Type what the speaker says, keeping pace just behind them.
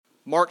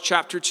Mark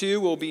chapter 2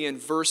 will be in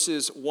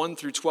verses 1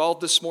 through 12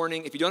 this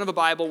morning. If you don't have a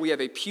Bible, we have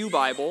a pew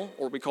Bible,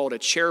 or we call it a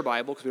chair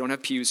Bible because we don't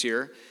have pews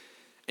here.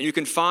 And you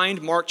can find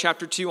Mark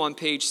chapter 2 on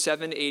page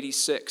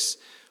 786.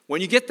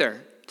 When you get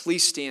there,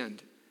 please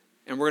stand.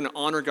 And we're going to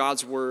honor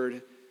God's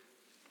word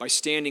by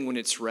standing when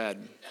it's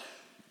read.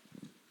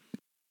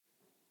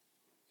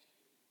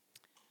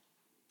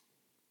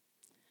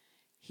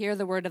 Hear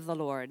the word of the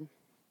Lord.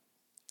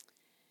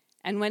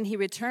 And when he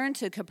returned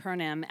to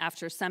Capernaum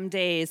after some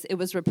days, it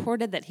was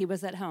reported that he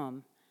was at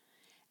home.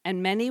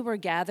 And many were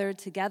gathered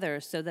together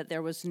so that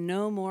there was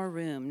no more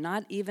room,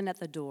 not even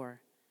at the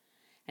door.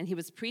 And he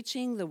was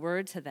preaching the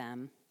word to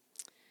them.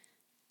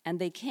 And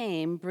they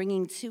came,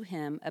 bringing to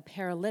him a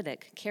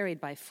paralytic carried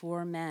by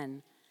 4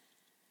 men.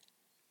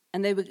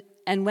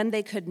 And when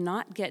they could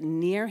not get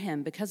near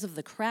him because of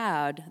the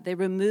crowd, they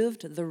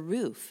removed the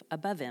roof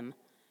above him.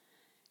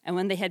 And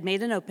when they had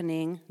made an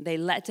opening, they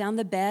let down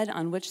the bed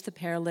on which the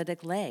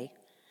paralytic lay.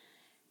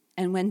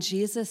 And when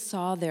Jesus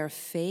saw their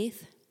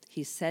faith,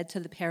 he said to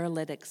the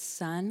paralytic,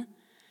 "Son,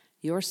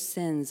 your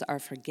sins are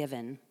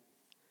forgiven."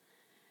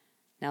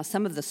 Now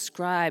some of the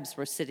scribes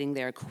were sitting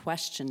there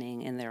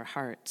questioning in their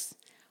hearts,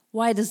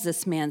 "Why does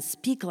this man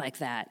speak like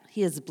that?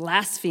 He is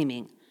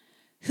blaspheming.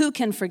 Who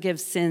can forgive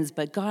sins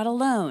but God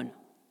alone?"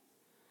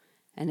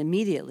 And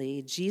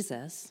immediately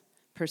Jesus,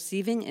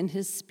 perceiving in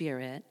his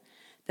spirit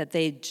that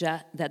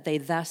they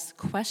thus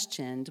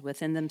questioned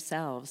within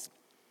themselves,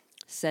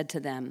 said to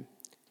them,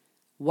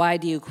 "Why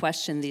do you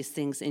question these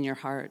things in your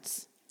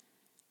hearts?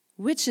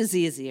 Which is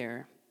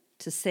easier,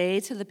 to say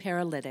to the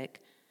paralytic,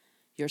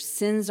 'Your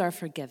sins are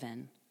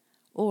forgiven,'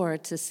 or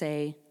to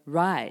say,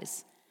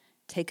 'Rise,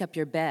 take up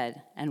your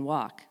bed and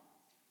walk'?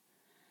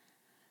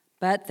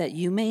 But that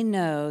you may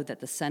know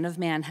that the Son of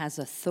Man has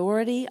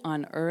authority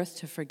on earth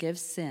to forgive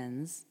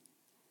sins,"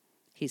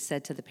 he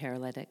said to the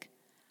paralytic,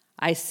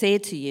 "I say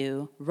to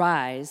you,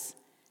 rise,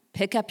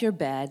 pick up your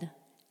bed,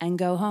 and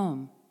go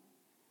home."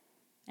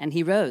 And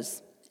he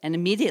rose and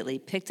immediately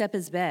picked up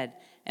his bed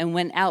and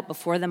went out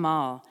before them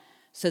all,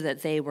 so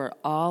that they were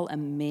all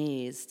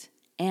amazed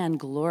and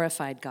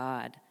glorified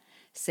God,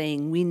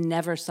 saying, "We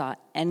never saw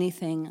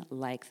anything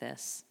like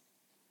this."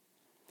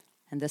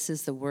 And this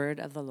is the word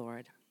of the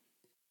Lord.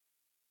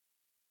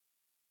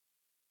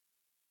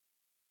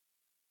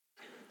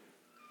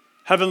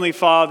 Heavenly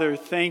Father,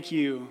 thank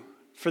you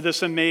for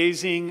this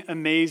amazing,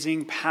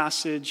 amazing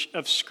passage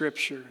of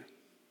Scripture.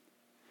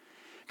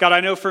 God, I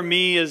know for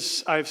me,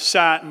 as I've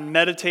sat and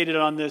meditated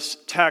on this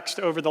text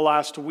over the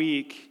last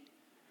week,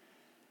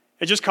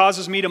 it just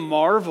causes me to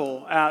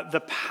marvel at the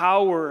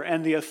power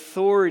and the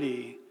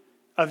authority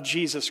of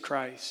Jesus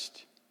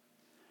Christ.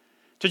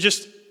 To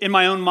just, in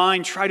my own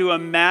mind, try to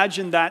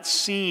imagine that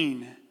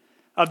scene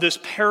of this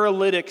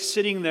paralytic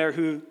sitting there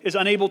who is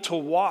unable to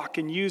walk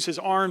and use his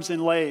arms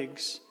and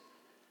legs.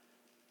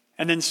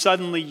 And then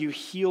suddenly you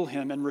heal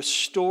him and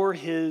restore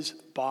his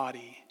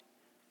body.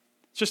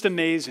 It's just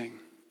amazing.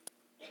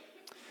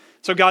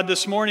 So God,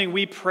 this morning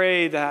we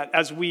pray that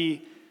as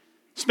we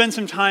spend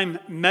some time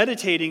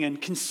meditating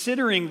and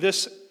considering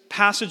this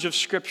passage of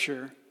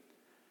Scripture,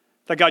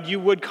 that God, you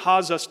would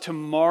cause us to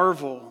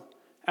marvel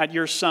at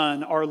your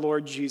Son, our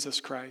Lord Jesus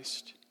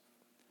Christ.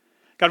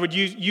 God, would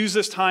you use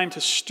this time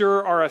to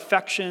stir our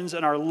affections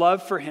and our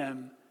love for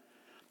him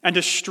and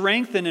to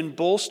strengthen and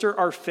bolster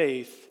our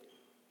faith.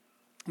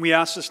 We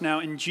ask this now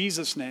in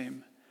Jesus'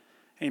 name.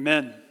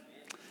 Amen.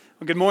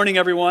 Well, good morning,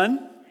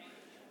 everyone.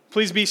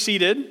 Please be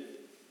seated.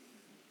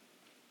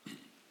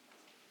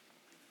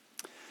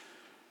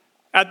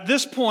 At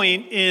this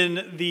point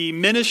in the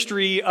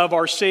ministry of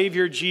our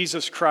Savior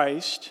Jesus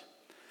Christ,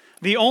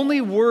 the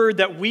only word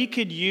that we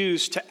could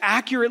use to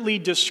accurately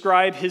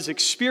describe his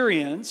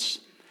experience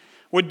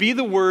would be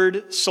the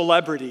word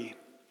celebrity.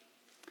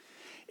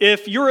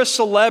 If you're a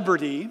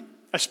celebrity,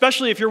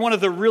 especially if you're one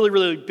of the really,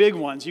 really big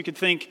ones, you could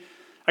think,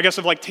 I guess,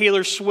 of like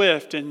Taylor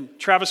Swift and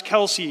Travis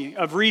Kelce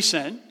of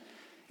recent.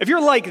 If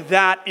you're like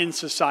that in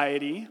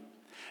society,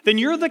 then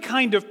you're the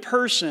kind of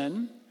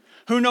person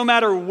who, no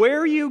matter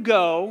where you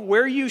go,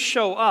 where you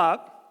show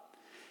up,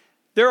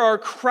 there are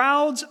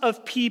crowds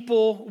of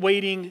people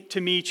waiting to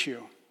meet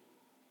you.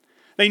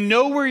 They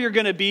know where you're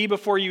going to be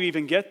before you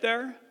even get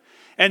there.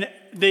 And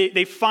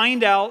they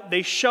find out,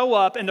 they show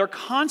up, and they're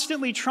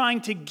constantly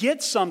trying to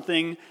get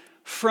something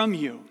from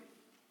you.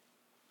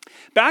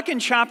 Back in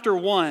chapter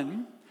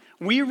 1,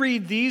 we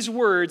read these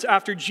words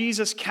after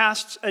Jesus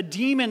casts a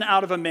demon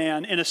out of a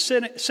man in a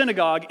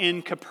synagogue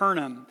in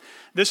Capernaum.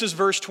 This is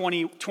verse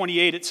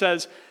 28. It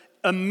says,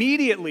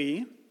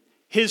 "Immediately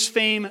his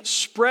fame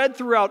spread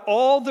throughout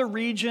all the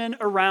region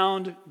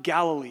around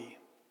Galilee."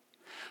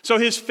 So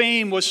his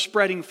fame was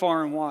spreading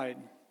far and wide.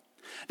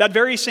 That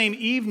very same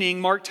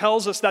evening, Mark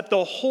tells us that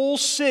the whole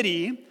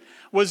city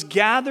was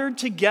gathered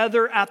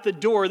together at the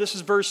door, this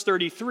is verse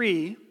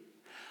 33,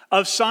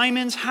 of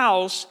Simon's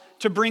house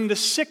to bring the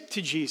sick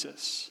to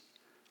Jesus.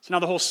 So now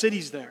the whole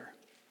city's there.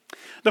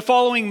 The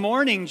following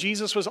morning,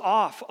 Jesus was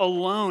off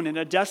alone in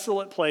a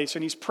desolate place,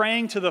 and he's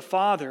praying to the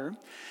Father.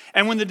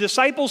 And when the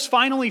disciples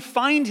finally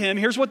find him,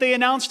 here's what they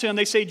announce to him.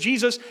 They say,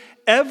 Jesus,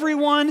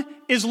 everyone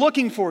is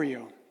looking for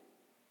you.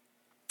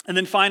 And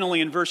then finally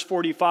in verse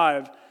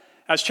 45,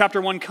 as chapter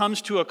 1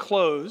 comes to a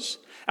close,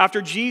 after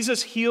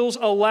Jesus heals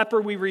a leper,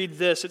 we read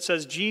this. It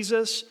says,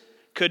 Jesus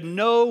could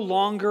no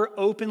longer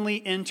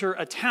openly enter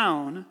a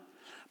town,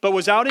 but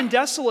was out in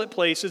desolate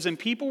places, and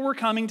people were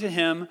coming to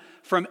him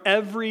from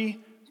every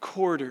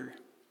quarter.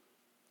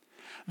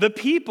 The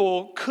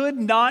people could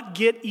not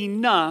get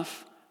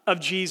enough of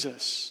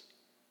Jesus.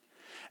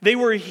 They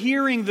were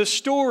hearing the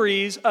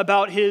stories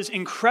about his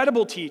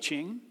incredible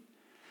teaching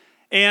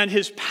and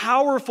his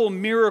powerful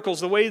miracles,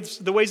 the ways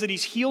that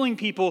he's healing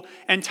people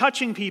and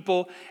touching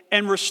people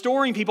and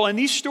restoring people. And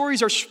these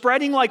stories are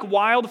spreading like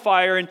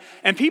wildfire,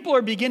 and people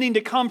are beginning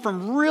to come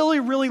from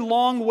really, really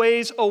long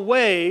ways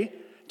away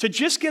to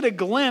just get a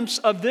glimpse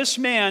of this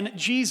man,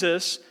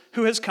 Jesus,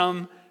 who has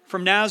come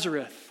from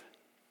Nazareth.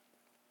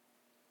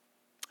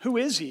 Who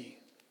is he?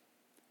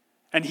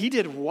 And he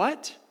did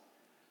what?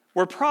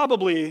 Were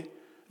probably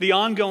the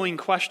ongoing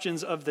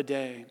questions of the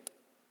day.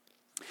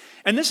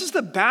 And this is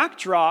the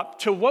backdrop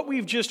to what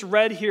we've just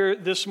read here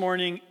this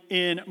morning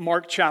in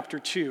Mark chapter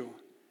 2.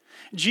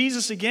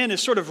 Jesus, again,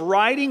 is sort of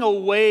riding a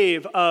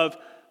wave of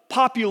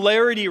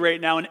popularity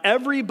right now, and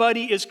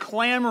everybody is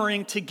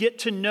clamoring to get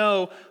to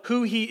know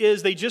who he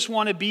is. They just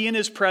want to be in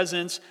his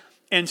presence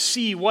and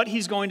see what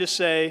he's going to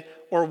say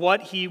or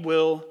what he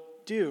will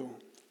do.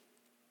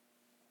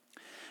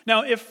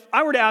 Now, if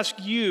I were to ask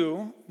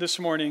you this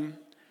morning,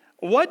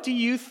 what do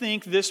you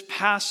think this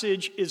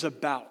passage is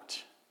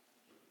about?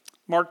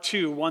 Mark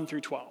 2, 1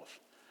 through 12.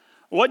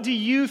 What do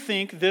you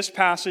think this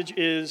passage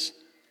is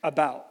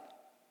about?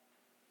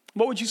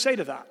 What would you say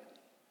to that?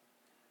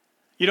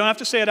 You don't have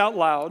to say it out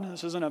loud.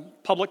 This isn't a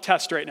public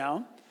test right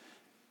now.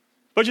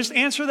 But just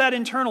answer that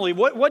internally.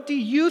 What do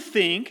you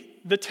think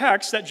the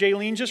text that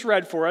Jaylene just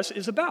read for us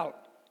is about?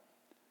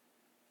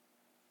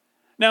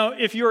 Now,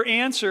 if your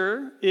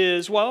answer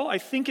is, well, I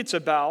think it's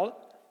about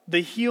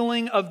the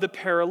healing of the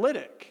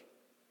paralytic,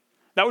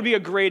 that would be a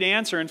great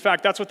answer. In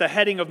fact, that's what the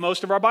heading of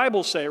most of our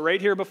Bibles say, right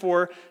here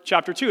before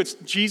chapter 2. It's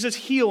Jesus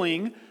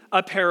healing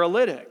a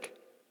paralytic.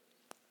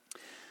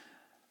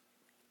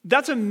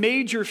 That's a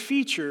major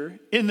feature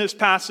in this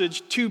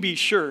passage, to be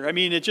sure. I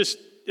mean, it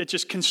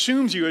just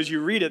consumes you as you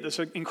read it, this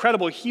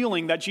incredible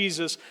healing that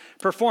Jesus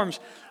performs.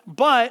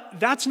 But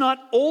that's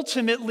not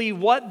ultimately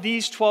what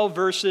these 12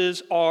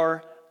 verses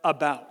are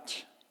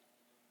about.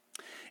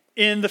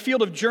 In the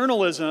field of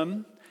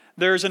journalism,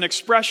 there's an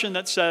expression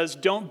that says,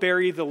 don't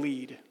bury the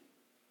lead.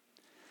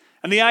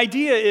 And the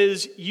idea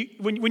is,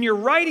 when you're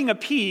writing a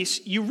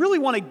piece, you really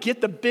want to get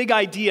the big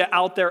idea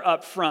out there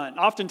up front.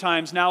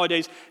 Oftentimes,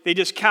 nowadays, they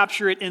just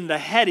capture it in the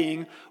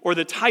heading or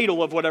the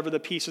title of whatever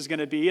the piece is going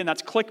to be, and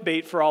that's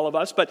clickbait for all of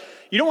us. But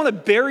you don't want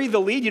to bury the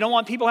lead. You don't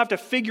want people to have to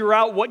figure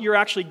out what you're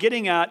actually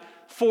getting at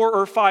 4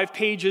 or 5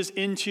 pages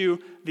into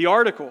the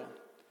article.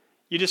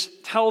 You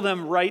just tell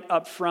them right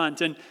up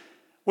front. And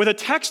with a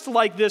text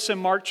like this in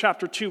Mark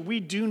chapter 2, we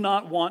do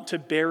not want to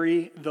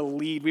bury the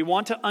lead. We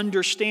want to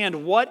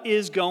understand what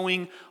is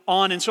going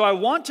on. And so I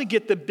want to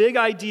get the big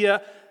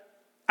idea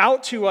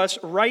out to us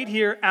right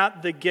here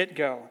at the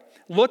get-go.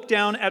 Look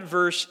down at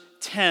verse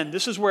 10.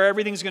 This is where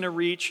everything's going to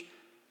reach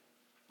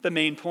the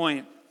main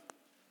point.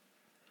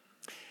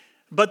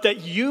 But that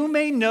you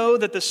may know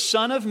that the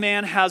Son of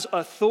Man has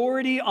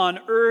authority on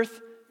earth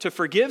to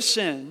forgive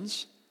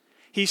sins,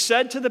 he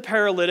said to the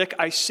paralytic,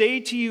 I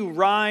say to you,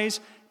 rise,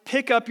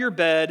 pick up your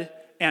bed,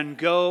 and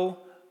go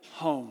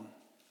home.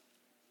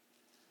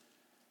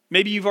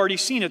 Maybe you've already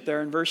seen it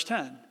there in verse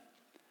 10.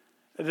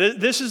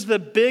 This is the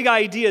big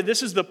idea.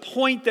 This is the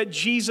point that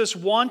Jesus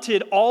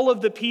wanted all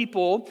of the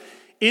people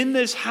in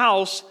this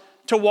house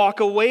to walk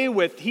away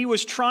with. He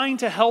was trying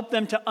to help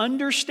them to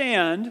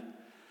understand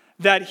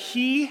that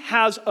he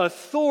has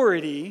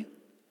authority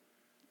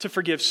to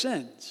forgive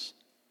sins.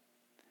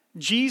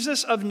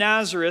 Jesus of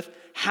Nazareth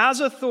has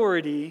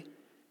authority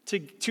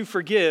to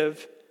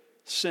forgive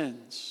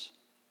sins.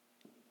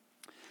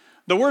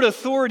 The word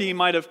authority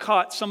might have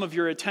caught some of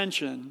your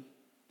attention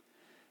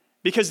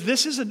because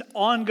this is an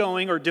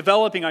ongoing, or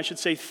developing, I should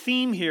say,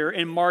 theme here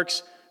in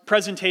Mark's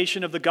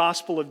presentation of the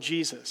gospel of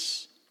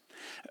Jesus.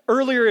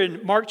 Earlier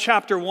in Mark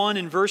chapter 1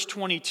 in verse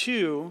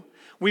 22,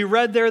 we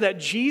read there that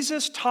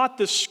Jesus taught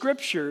the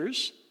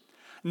scriptures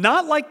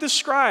not like the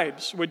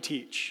scribes would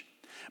teach,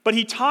 but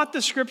he taught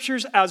the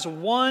scriptures as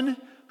one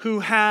who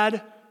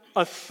had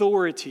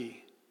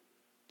authority.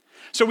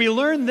 So we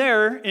learn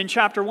there in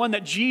chapter 1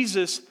 that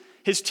Jesus,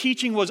 his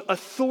teaching was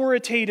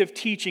authoritative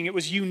teaching. It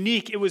was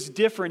unique. It was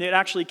different. It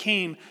actually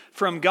came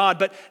from God.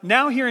 But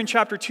now here in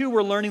chapter 2,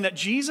 we're learning that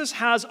Jesus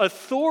has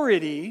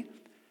authority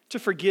to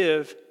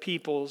forgive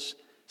people's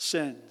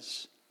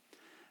sins.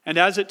 And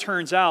as it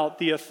turns out,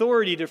 the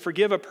authority to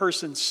forgive a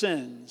person's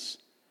sins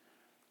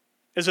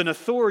is an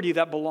authority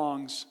that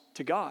belongs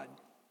to God.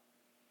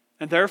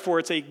 And therefore,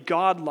 it's a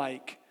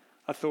godlike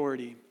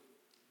authority.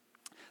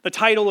 The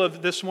title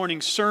of this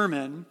morning's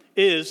sermon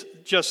is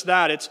just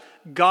that. It's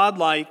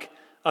Godlike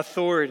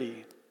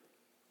Authority.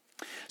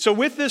 So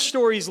with this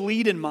story's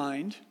lead in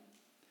mind,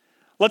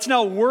 let's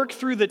now work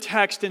through the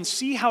text and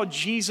see how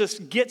Jesus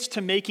gets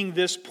to making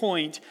this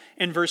point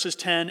in verses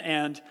 10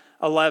 and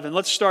 11.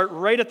 Let's start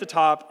right at the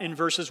top in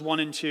verses 1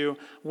 and 2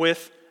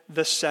 with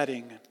the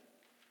setting.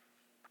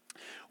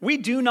 We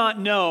do not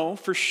know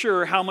for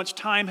sure how much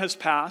time has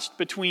passed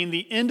between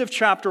the end of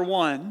chapter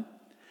 1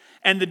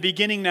 and the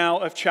beginning now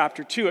of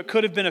chapter 2. It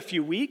could have been a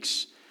few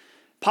weeks.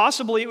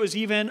 Possibly it was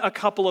even a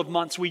couple of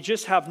months. We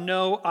just have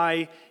no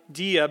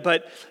idea.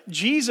 But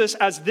Jesus,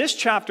 as this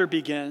chapter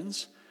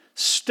begins,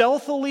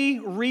 stealthily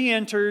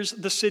re-enters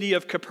the city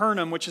of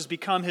Capernaum, which has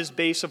become his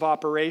base of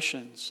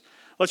operations.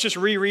 Let's just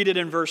reread it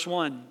in verse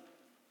 1.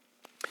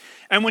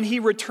 And when he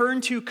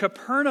returned to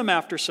Capernaum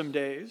after some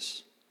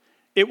days,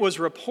 it was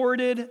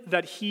reported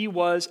that he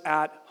was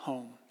at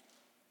home.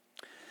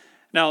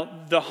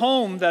 Now, the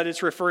home that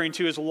it's referring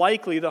to is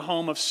likely the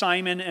home of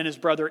Simon and his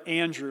brother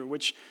Andrew,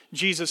 which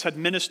Jesus had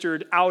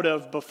ministered out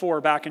of before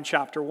back in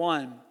chapter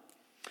 1.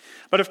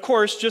 But of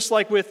course, just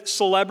like with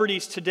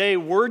celebrities today,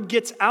 word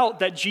gets out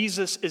that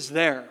Jesus is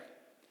there.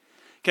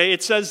 Okay,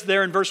 it says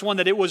there in verse 1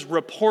 that it was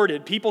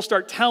reported. People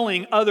start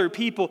telling other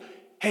people,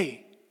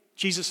 hey,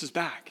 Jesus is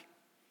back.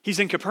 He's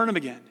in Capernaum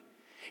again.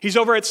 He's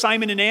over at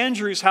Simon and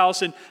Andrew's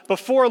house, and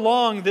before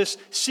long, this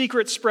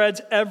secret spreads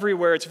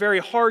everywhere. It's very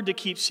hard to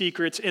keep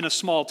secrets in a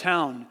small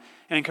town,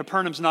 and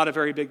Capernaum's not a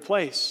very big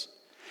place.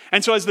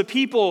 And so as the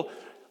people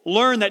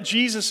learn that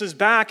Jesus is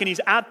back and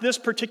he's at this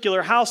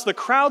particular house, the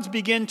crowds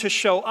begin to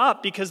show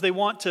up because they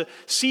want to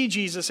see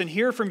Jesus and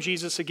hear from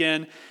Jesus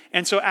again.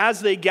 And so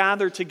as they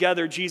gather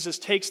together, Jesus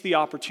takes the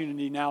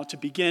opportunity now to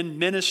begin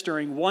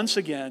ministering once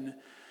again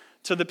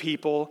to the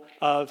people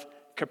of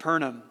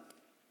Capernaum.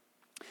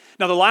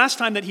 Now, the last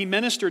time that he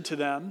ministered to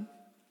them,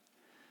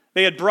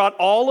 they had brought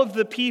all of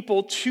the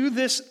people to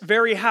this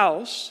very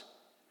house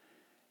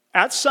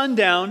at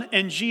sundown,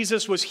 and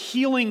Jesus was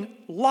healing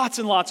lots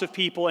and lots of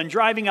people and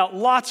driving out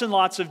lots and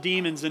lots of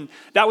demons, and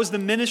that was the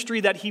ministry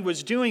that he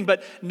was doing.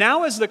 But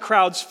now as the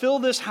crowds fill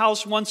this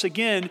house once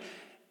again,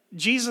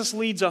 Jesus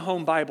leads a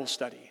home Bible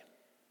study.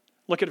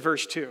 Look at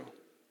verse 2.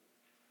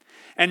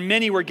 And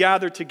many were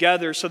gathered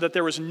together so that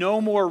there was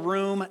no more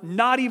room,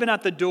 not even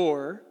at the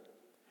door,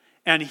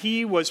 and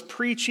he was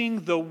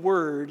preaching the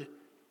word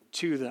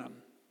to them.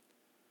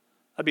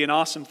 That'd be an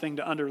awesome thing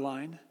to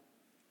underline.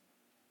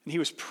 And he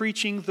was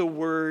preaching the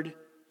word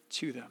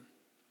to them.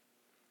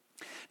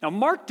 Now,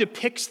 Mark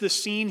depicts the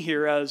scene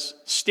here as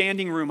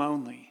standing room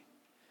only.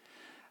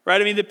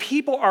 Right? I mean, the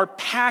people are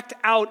packed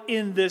out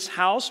in this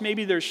house.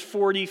 Maybe there's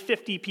 40,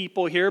 50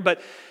 people here, but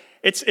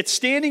it's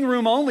standing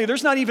room only.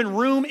 There's not even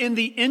room in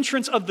the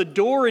entrance of the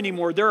door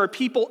anymore. There are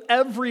people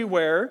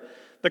everywhere.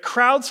 The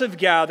crowds have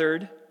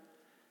gathered.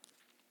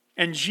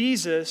 And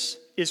Jesus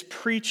is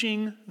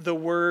preaching the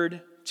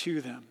word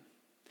to them.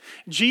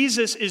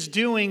 Jesus is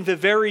doing the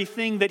very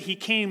thing that he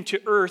came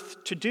to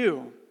earth to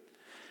do.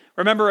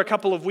 Remember a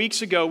couple of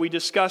weeks ago, we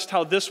discussed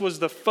how this was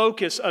the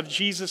focus of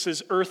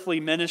Jesus' earthly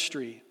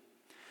ministry.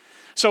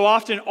 So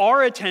often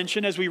our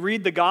attention as we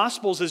read the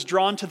Gospels is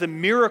drawn to the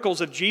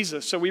miracles of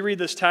Jesus. So we read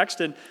this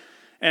text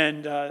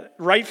and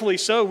rightfully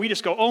so, we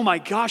just go, oh my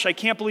gosh, I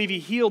can't believe he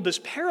healed this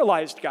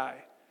paralyzed guy.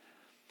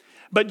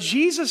 But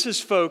Jesus'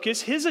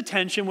 focus, his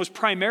attention was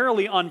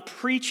primarily on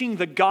preaching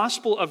the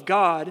gospel of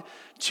God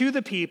to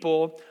the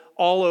people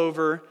all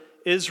over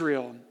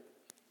Israel.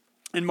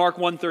 In Mark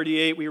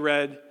 1:38, we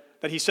read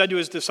that he said to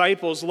his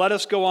disciples, "Let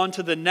us go on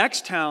to the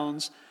next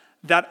towns,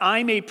 that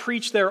I may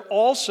preach there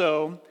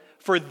also,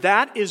 for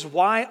that is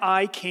why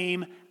I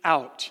came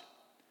out."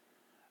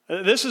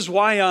 This is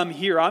why I'm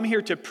here. I'm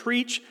here to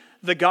preach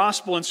the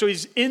gospel. And so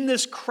he's in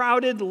this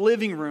crowded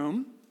living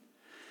room,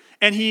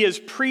 and he is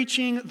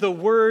preaching the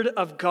word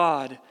of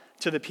God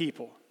to the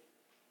people.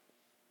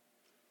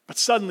 But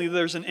suddenly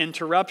there's an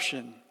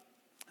interruption.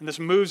 And this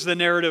moves the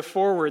narrative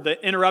forward.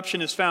 The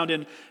interruption is found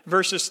in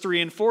verses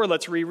 3 and 4.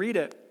 Let's reread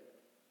it.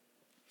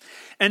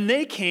 And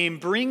they came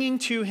bringing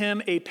to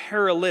him a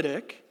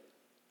paralytic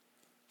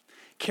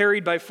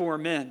carried by 4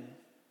 men.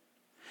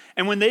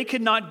 And when they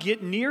could not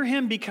get near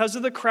him because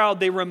of the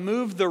crowd, they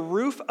removed the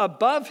roof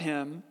above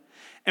him.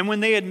 And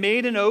when they had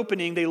made an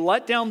opening, they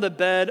let down the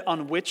bed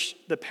on which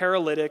the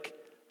paralytic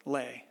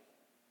lay.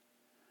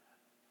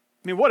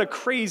 I mean, what a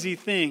crazy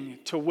thing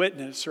to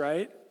witness,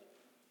 right?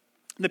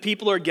 The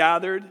people are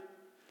gathered.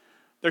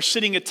 They're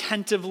sitting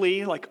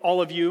attentively, like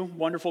all of you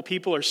wonderful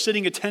people are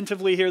sitting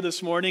attentively here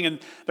this morning, and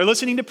they're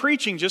listening to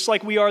preaching just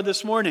like we are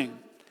this morning.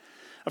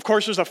 Of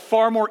course, there's a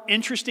far more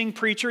interesting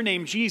preacher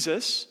named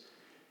Jesus,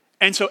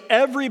 and so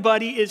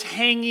everybody is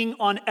hanging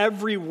on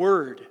every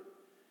word.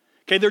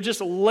 Okay, they're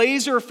just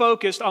laser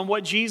focused on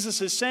what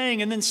Jesus is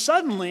saying, and then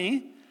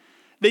suddenly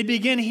they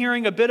begin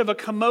hearing a bit of a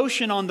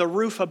commotion on the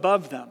roof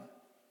above them.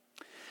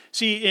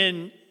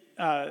 See,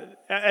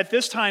 at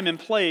this time and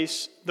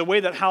place, the way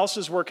that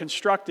houses were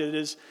constructed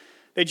is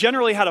they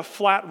generally had a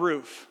flat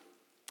roof.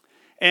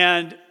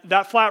 And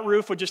that flat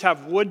roof would just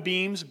have wood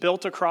beams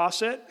built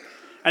across it.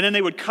 And then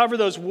they would cover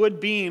those wood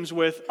beams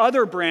with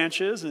other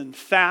branches and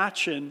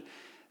thatch, and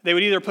they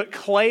would either put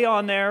clay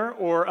on there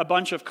or a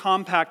bunch of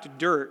compact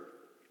dirt.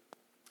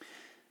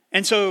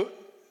 And so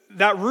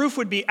that roof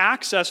would be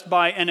accessed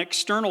by an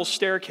external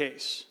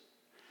staircase.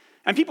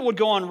 And people would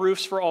go on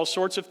roofs for all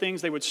sorts of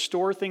things. They would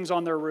store things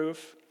on their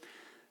roof.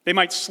 They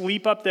might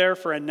sleep up there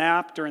for a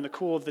nap during the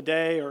cool of the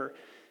day or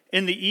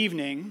in the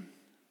evening.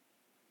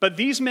 But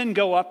these men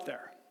go up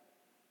there,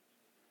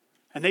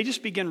 and they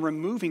just begin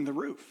removing the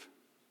roof.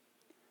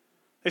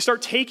 They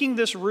start taking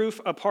this roof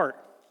apart.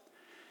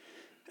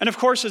 And of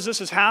course, as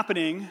this is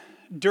happening,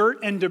 dirt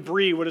and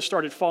debris would have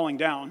started falling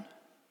down.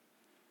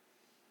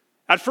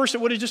 At first,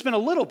 it would have just been a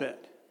little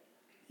bit.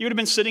 You would have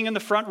been sitting in the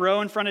front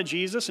row in front of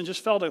Jesus and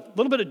just felt a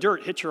little bit of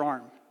dirt hit your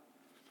arm.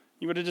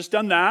 You would have just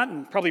done that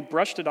and probably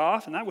brushed it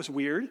off, and that was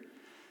weird.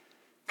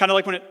 Kind of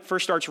like when it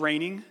first starts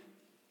raining,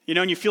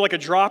 and you feel like a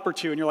drop or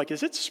two, and you're like,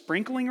 is it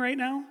sprinkling right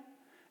now?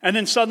 And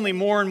then suddenly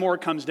more and more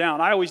comes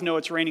down. I always know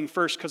it's raining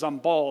first because I'm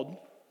bald.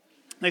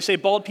 They say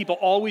bald people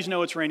always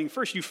know it's raining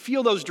first. You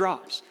feel those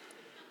drops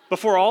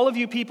before all of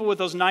you people with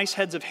those nice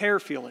heads of hair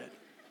feel it.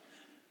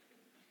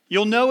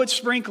 You'll know it's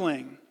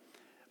sprinkling.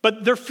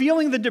 But they're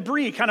feeling the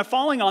debris kind of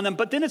falling on them,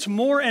 but then it's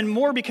more and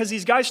more because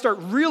these guys start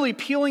really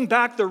peeling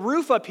back the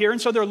roof up here, and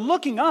so they're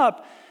looking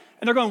up,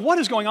 and they're going, what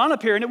is going on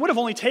up here? And it would have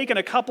only taken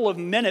a couple of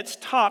minutes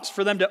tops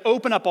for them to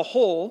open up a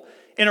hole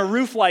in a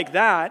roof like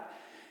that.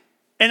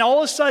 And all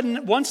of a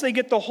sudden, once they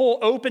get the hole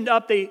opened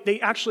up, they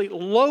actually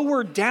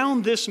lower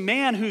down this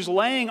man who's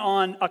laying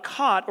on a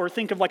cot, or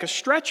think of like a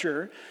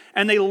stretcher,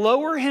 and they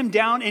lower him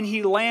down, and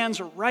he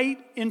lands right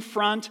in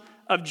front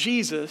of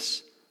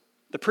Jesus,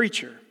 the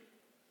preacher.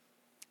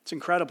 It's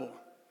incredible.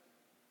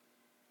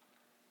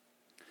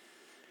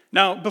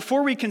 Now,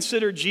 before we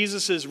consider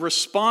Jesus'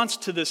 response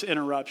to this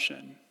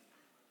interruption,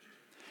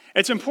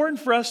 it's important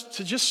for us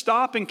to just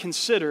stop and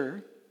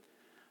consider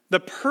the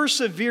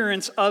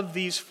perseverance of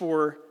these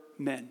four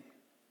men.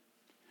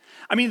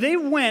 I mean, they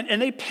went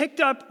and they picked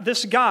up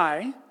this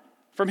guy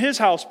from his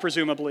house,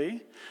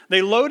 presumably.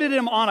 They loaded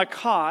him on a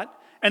cot,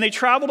 and they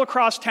traveled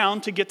across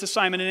town to get to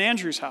Simon and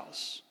Andrew's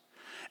house.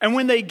 And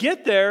when they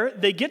get there,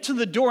 they get to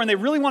the door, and they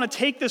really want to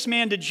take this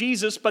man to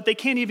Jesus, but they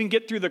can't even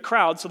get through the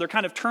crowd, so they're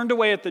kind of turned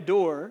away at the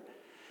door.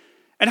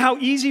 And how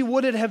easy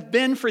would it have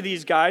been for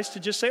these guys to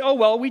just say, oh,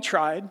 well, we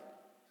tried.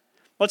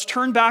 Let's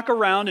turn back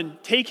around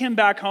and take him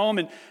back home,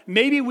 and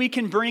maybe we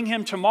can bring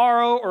him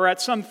tomorrow or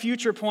at some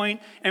future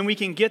point, and we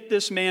can get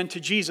this man to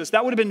Jesus.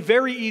 That would have been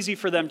very easy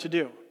for them to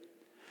do.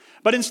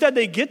 But instead,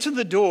 they get to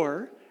the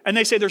door, and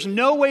they say there's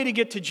no way to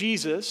get to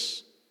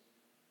Jesus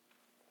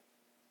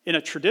in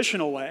a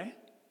traditional way.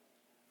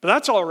 But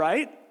that's all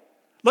right.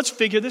 Let's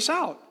figure this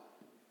out.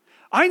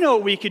 I know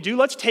what we could do.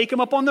 Let's take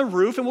him up on the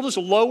roof and we'll just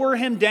lower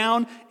him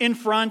down in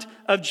front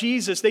of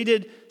Jesus. They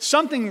did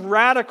something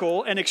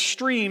radical and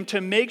extreme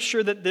to make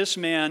sure that this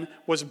man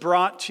was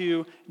brought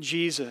to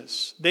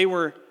Jesus. They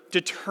were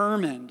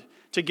determined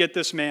to get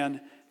this man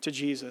to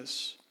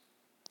Jesus.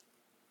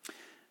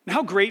 And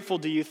how grateful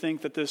do you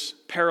think that this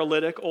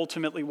paralytic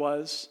ultimately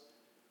was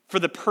for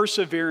the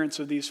perseverance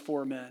of these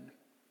four men?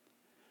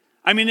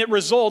 I mean, it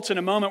results in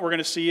a moment we're going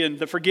to see in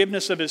the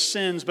forgiveness of his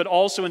sins, but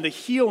also in the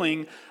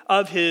healing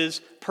of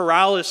his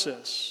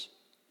paralysis.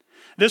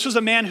 This was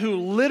a man who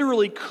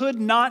literally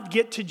could not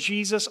get to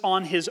Jesus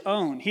on his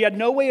own. He had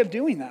no way of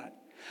doing that.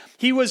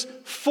 He was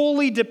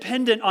fully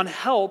dependent on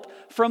help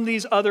from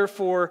these other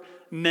four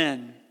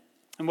men.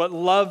 And what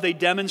love they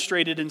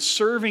demonstrated in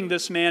serving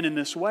this man in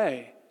this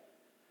way.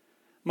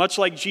 Much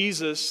like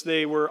Jesus,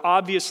 they were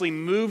obviously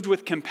moved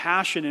with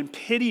compassion and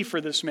pity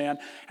for this man,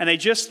 and they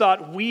just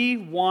thought, we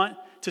want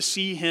to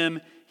see him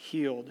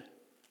healed.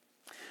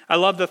 I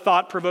love the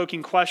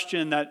thought-provoking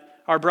question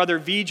that our brother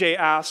VJ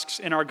asks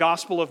in our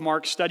Gospel of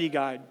Mark study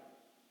guide.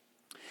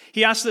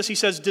 He asks this, he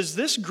says, does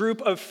this group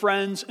of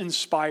friends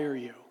inspire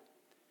you?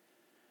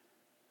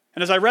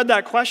 And as I read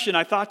that question,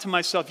 I thought to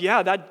myself,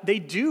 yeah, that they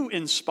do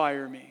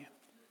inspire me.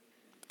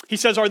 He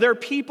says, are there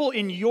people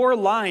in your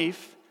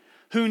life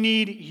who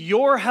need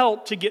your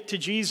help to get to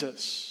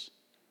Jesus?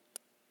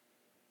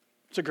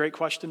 It's a great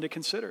question to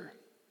consider.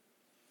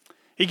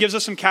 He gives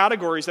us some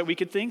categories that we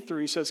could think through.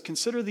 He says,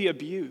 consider the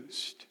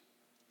abused,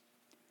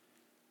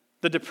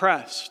 the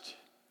depressed,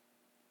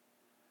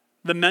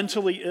 the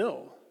mentally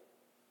ill,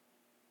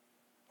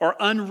 or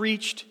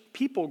unreached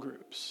people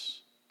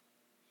groups.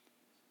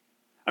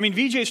 I mean,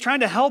 VJ is trying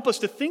to help us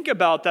to think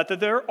about that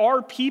there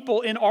are people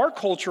in our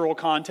cultural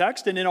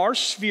context and in our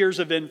spheres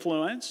of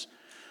influence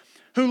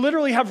who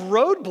literally have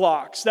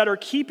roadblocks that are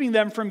keeping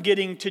them from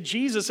getting to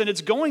Jesus. And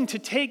it's going to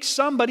take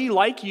somebody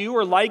like you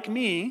or like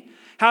me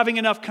having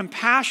enough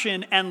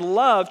compassion and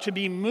love to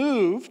be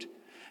moved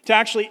to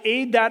actually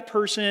aid that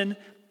person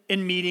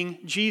in meeting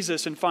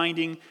Jesus and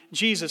finding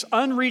Jesus.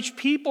 Unreached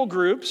people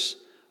groups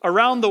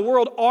around the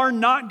world are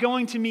not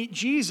going to meet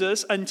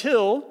Jesus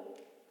until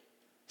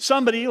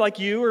somebody like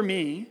you or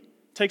me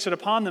takes it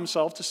upon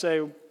themselves to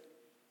say,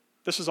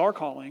 this is our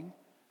calling.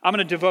 I'm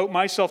going to devote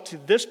myself to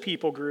this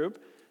people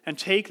group and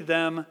take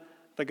them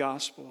the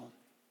gospel.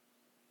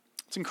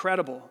 It's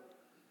incredible.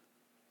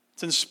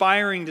 It's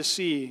inspiring to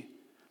see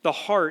the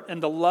heart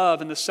and the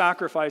love and the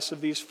sacrifice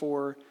of these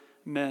 4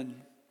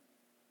 men.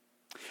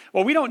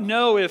 Well, we don't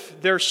know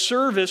if their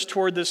service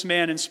toward this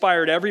man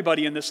inspired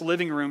everybody in this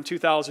living room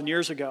 2,000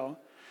 years ago,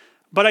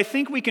 but I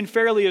think we can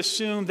fairly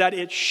assume that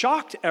it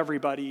shocked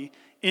everybody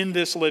in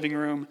this living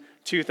room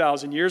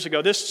 2,000 years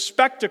ago. This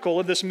spectacle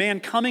of this man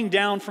coming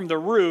down from the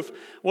roof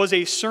was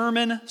a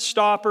sermon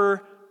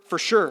stopper for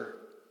sure.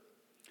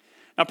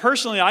 Now,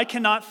 personally, I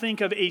cannot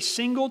think of a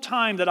single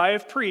time that I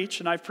have preached,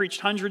 and I've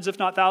preached hundreds, if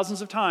not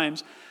thousands of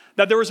times,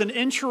 that there was an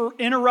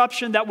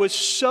interruption that was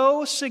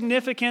so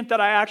significant that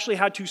I actually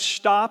had to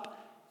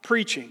stop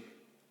preaching.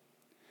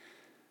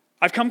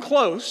 I've come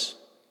close.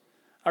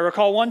 I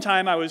recall one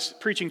time I was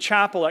preaching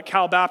chapel at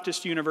Cal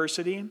Baptist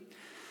University,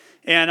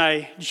 and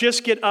I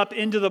just get up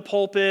into the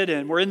pulpit,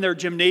 and we're in their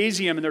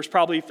gymnasium, and there's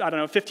probably,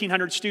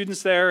 1,500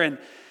 students there, and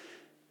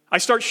I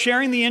start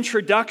sharing the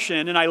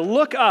introduction, and I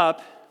look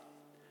up,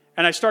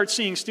 and I start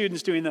seeing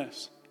students doing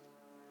this.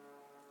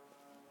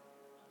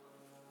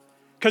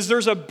 Because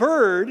there's a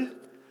bird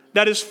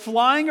that is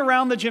flying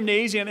around the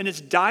gymnasium, and it's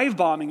dive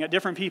bombing at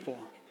different people.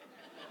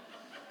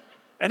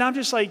 And I'm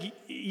just like,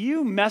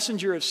 you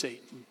messenger of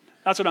Satan.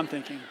 That's what I'm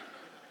thinking.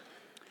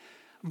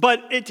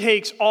 But it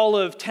takes all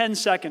of 10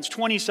 seconds,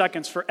 20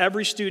 seconds for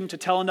every student to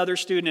tell another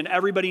student, and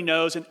everybody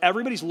knows, and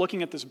everybody's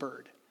looking at this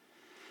bird.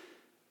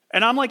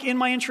 And I'm like in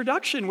my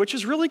introduction, which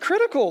is really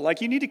critical. Like,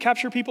 you need to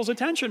capture people's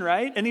attention,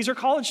 right? And these are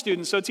college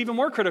students, so it's even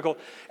more critical.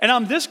 And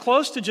I'm this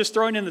close to just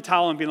throwing in the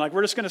towel and being like,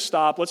 we're just going to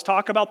stop. Let's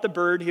talk about the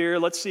bird here.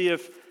 Let's see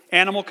if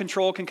animal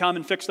control can come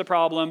and fix the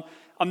problem.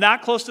 I'm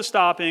that close to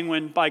stopping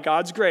when, by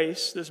God's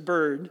grace, this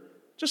bird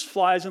just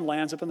flies and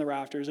lands up in the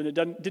rafters, and it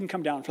didn't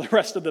come down for the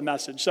rest of the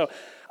message. So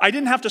I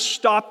didn't have to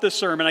stop the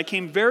sermon. I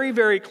came very,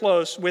 very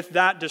close with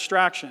that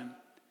distraction.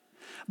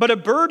 But a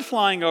bird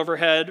flying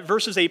overhead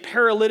versus a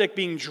paralytic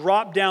being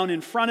dropped down in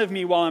front of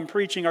me while I'm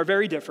preaching are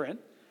very different.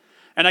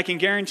 And I can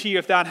guarantee you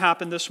if that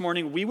happened this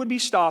morning, we would be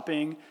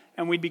stopping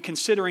and we'd be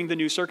considering the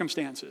new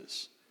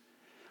circumstances.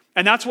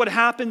 And that's what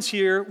happens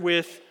here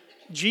with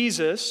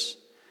Jesus.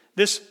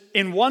 This,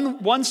 in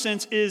one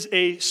sense, is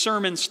a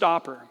sermon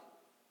stopper.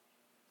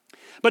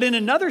 But in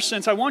another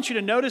sense, I want you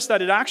to notice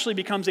that it actually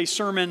becomes a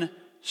sermon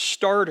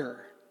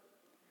starter.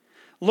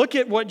 Look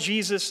at what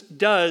Jesus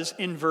does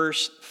in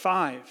verse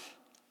 5.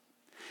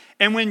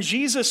 And when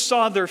Jesus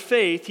saw their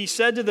faith, he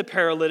said to the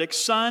paralytic,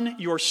 "Son,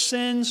 your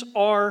sins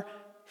are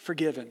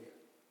forgiven."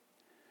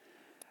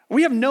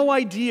 We have no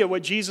idea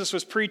what Jesus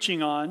was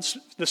preaching on,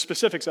 the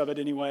specifics of it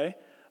anyway,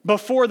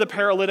 before the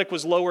paralytic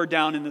was lowered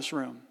down in this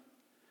room.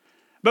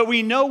 But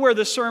we know where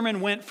the sermon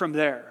went from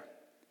there.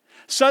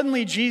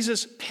 Suddenly,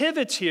 Jesus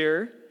pivots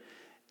here,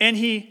 and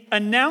he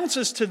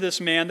announces to this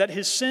man that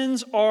his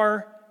sins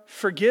are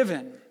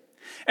forgiven.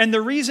 And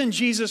the reason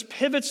Jesus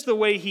pivots the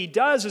way he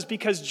does is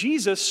because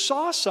Jesus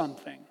saw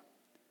something.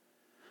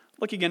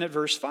 Look again at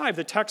verse 5.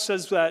 The text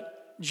says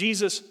that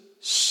Jesus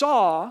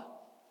saw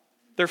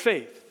their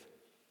faith.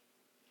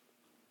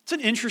 It's an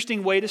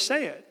interesting way to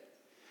say it.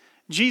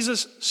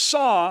 Jesus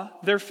saw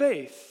their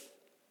faith.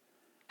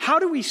 How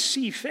do we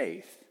see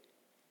faith?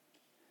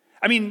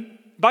 I mean,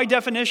 by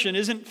definition,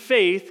 isn't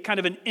faith kind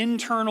of an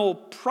internal,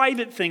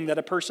 private thing that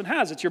a person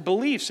has? It's your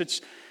beliefs,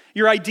 it's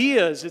your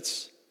ideas,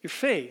 it's your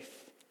faith.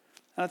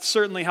 That's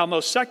certainly how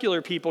most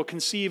secular people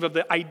conceive of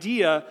the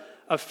idea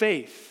of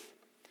faith.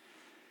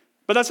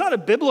 But that's not a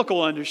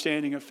biblical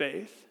understanding of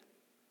faith.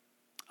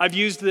 I've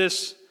used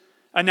this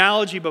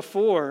analogy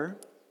before,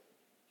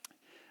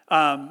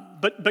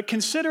 but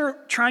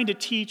consider trying to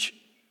teach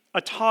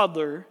a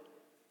toddler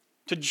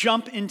to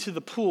jump into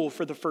the pool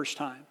for the first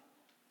time.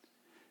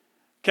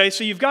 Okay,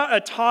 so you've got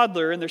a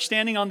toddler and they're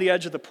standing on the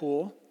edge of the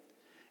pool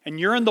and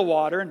you're in the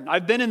water, and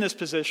I've been in this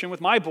position with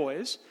my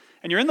boys,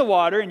 and you're in the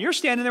water and you're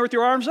standing there with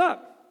your arms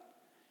up.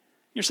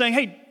 You're saying,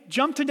 "Hey,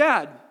 jump to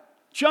dad,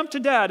 jump to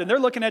dad." And they're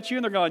looking at you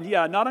and they're going,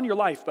 "Yeah, not on your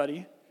life,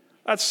 buddy.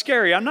 That's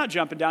scary. I'm not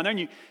jumping down there."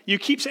 And you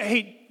keep saying,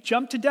 "Hey,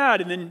 jump to dad."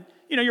 And then,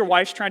 your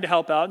wife's trying to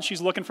help out and she's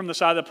looking from the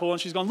side of the pool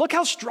and she's going, "Look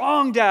how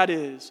strong dad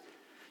is.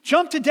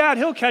 Jump to dad.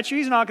 He'll catch you.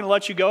 He's not going to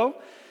let you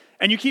go."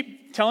 And you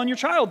keep telling your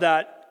child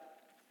that.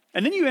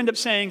 And then you end up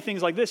saying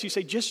things like this. You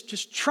say,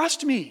 just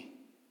trust me.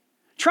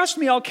 Trust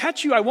me, I'll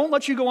catch you. I won't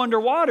let you go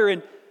underwater.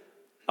 And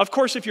of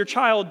course, if your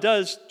child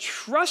does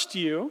trust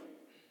you,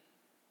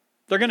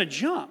 they're going to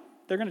jump.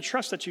 They're going to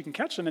trust that you can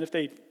catch them. And if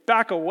they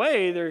back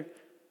away, they're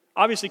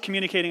obviously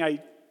communicating, I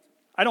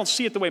don't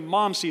see it the way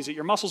mom sees it.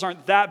 Your muscles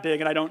aren't that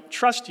big, and I don't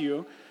trust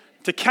you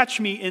to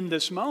catch me in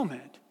this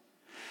moment.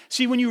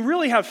 See, when you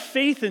really have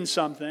faith in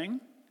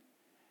something,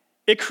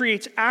 it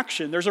creates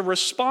action. There's a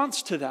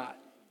response to that.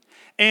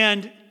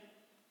 And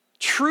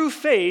true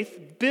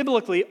faith,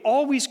 biblically,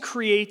 always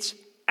creates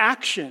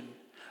action.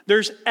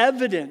 There's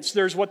evidence.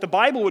 There's what the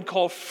Bible would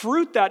call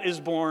fruit that is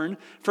born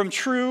from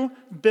true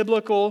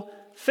biblical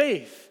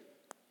faith.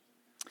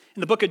 In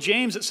the book of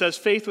James, it says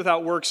faith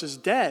without works is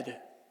dead.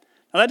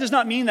 Now, that does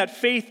not mean that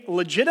faith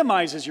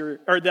legitimizes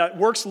that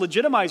works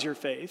legitimize your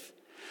faith,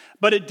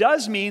 but it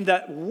does mean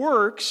that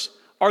works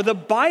are the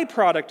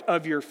byproduct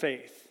of your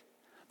faith.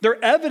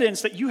 They're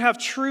evidence that you have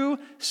true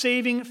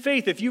saving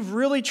faith. If you've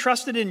really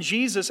trusted in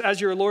Jesus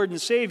as your Lord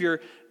and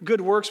Savior,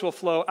 good works will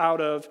flow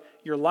out of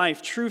your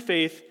life. True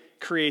faith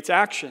creates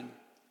action.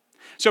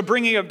 So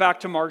bringing it back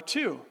to Mark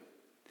 2,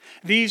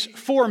 these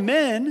 4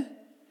 men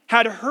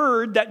had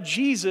heard that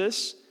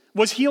Jesus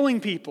was healing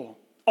people,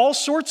 all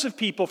sorts of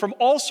people from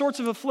all sorts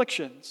of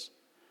afflictions.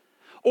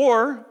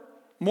 Or,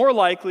 more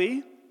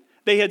likely,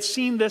 they had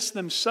seen this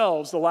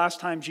themselves the last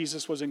time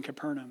Jesus was in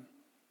Capernaum.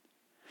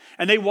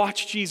 And they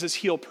watched Jesus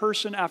heal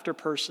person after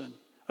person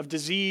of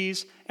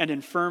disease and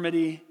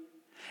infirmity.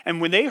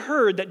 And when they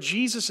heard that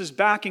Jesus is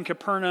back in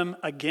Capernaum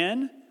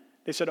again,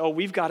 they said, oh,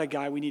 we've got a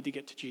guy, we need to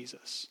get to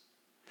Jesus.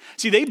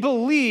 See, they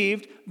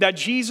believed that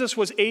Jesus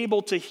was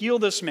able to heal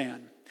this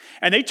man.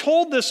 And they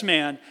told this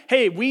man,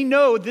 hey, we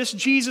know this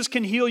Jesus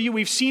can heal you.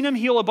 We've seen him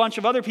heal a bunch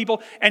of other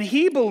people. And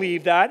he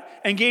believed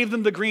that and gave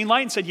them the green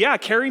light and said, yeah,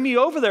 carry me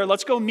over there.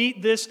 Let's go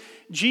meet this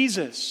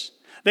Jesus.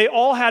 They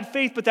all had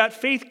faith, but that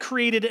faith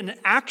created an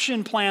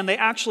action plan. They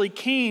actually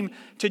came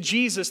to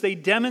Jesus. They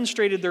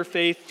demonstrated their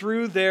faith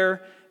through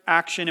their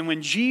action. And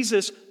when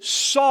Jesus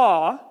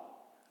saw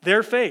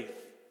their faith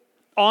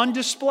on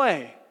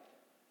display,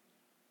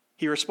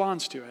 he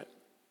responds to it.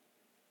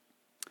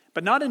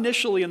 But not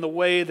initially in the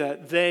way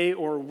that they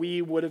or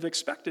we would have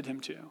expected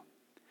him to.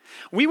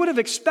 We would have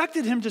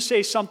expected him to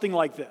say something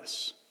like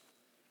this: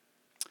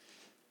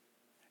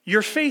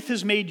 your faith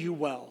has made you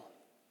well.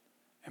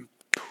 And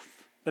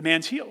poof, the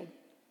man's healed.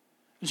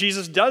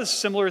 Jesus does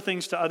similar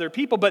things to other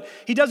people, but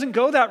he doesn't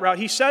go that route.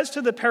 He says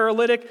to the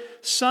paralytic,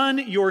 son,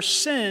 your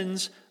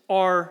sins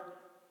are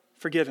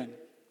forgiven.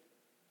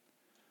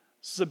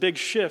 This is a big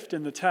shift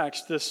in the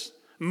text. This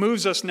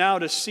moves us now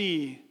to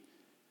see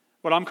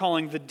what I'm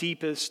calling the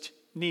deepest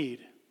need.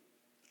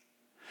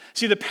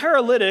 See, the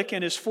paralytic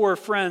and his 4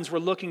 friends were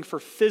looking for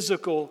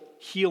physical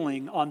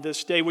healing on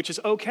this day, which is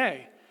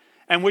okay,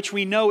 and which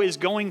we know is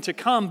going to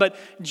come. But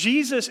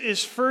Jesus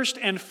is first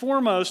and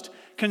foremost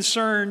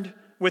concerned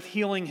with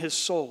healing his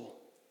soul.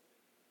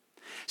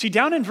 See,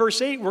 down in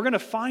verse 8, we're going to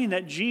find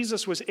that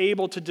Jesus was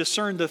able to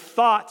discern the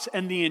thoughts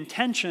and the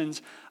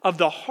intentions of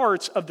the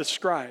hearts of the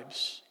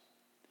scribes.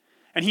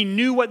 And he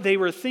knew what they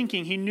were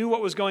thinking. He knew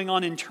what was going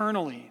on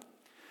internally.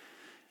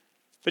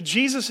 But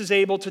Jesus is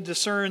able to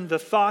discern the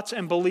thoughts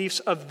and beliefs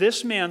of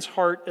this man's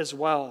heart as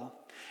well.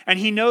 And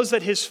he knows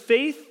that his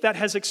faith that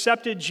has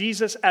accepted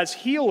Jesus as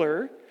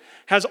healer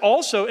has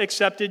also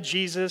accepted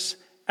Jesus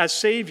as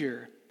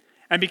Savior.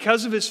 And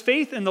because of his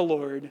faith in the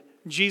Lord,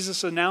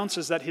 Jesus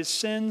announces that his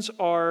sins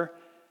are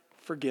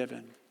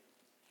forgiven.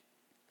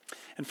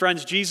 And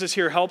friends, Jesus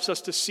here helps us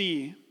to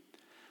see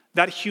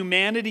that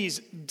humanity's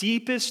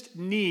deepest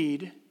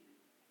need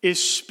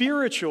is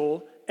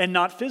spiritual and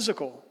not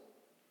physical.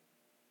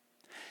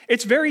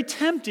 It's very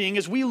tempting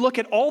as we look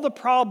at all the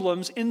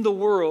problems in the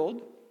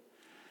world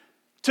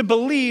to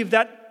believe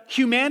that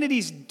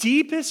humanity's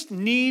deepest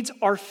needs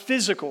are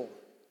physical.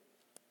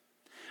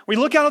 We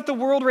look out at the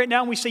world right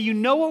now and we say, you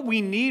know what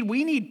we need?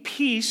 We need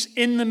peace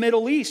in the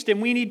Middle East,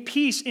 and we need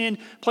peace in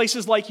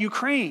places like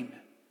Ukraine.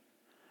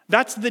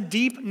 That's the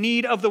deep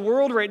need of the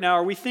world right now.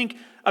 Or we think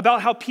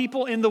about how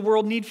people in the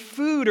world need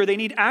food, or they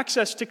need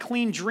access to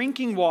clean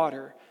drinking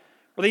water,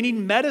 or they need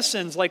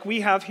medicines like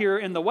we have here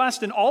in the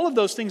West. And all of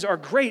those things are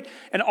great,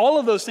 and all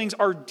of those things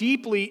are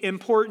deeply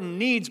important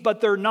needs,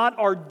 but they're not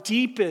our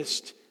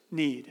deepest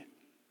need.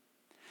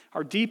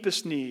 Our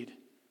deepest need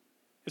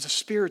is a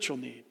spiritual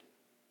need.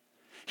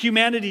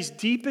 Humanity's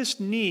deepest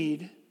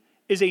need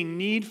is a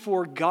need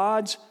for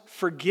God's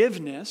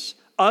forgiveness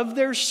of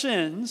their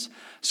sins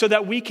so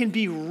that we can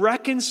be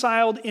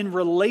reconciled in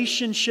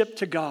relationship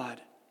to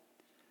God.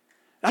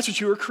 That's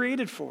what you were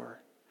created for.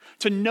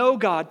 To know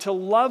God, to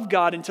love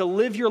God, and to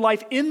live your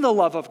life in the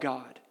love of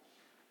God.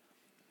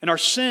 And our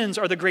sins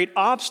are the great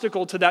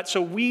obstacle to that,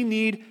 so we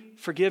need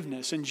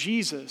forgiveness. And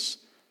Jesus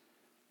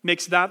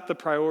makes that the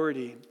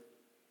priority.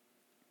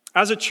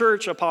 As a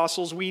church,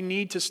 apostles, we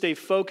need to stay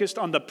focused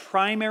on the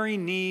primary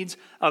needs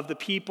of the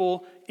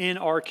people in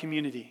our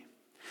community.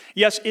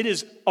 Yes, it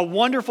is a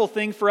wonderful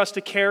thing for us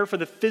to care for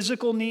the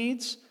physical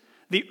needs,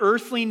 the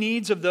earthly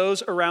needs of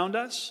those around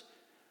us,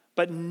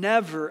 but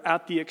never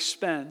at the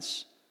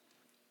expense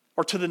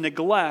or to the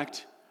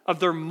neglect of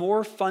their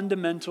more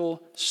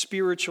fundamental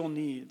spiritual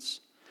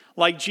needs.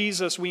 Like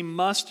Jesus, we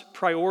must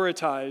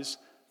prioritize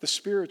the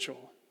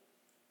spiritual.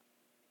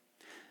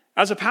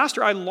 As a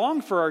pastor, I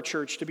long for our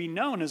church to be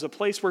known as a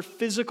place where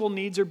physical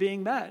needs are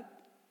being met.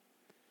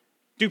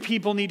 Do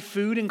people need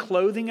food and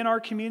clothing in our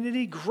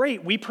community?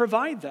 Great, we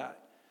provide that.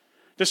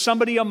 Does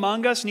somebody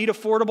among us need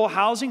affordable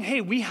housing?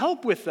 Hey, we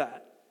help with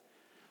that.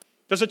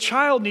 Does a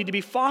child need to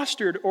be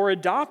fostered or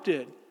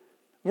adopted?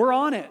 We're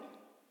on it.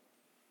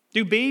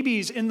 Do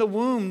babies in the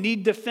womb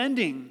need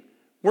defending?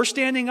 We're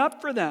standing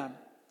up for them.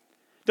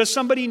 Does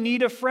somebody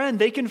need a friend?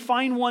 They can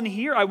find one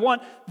here. I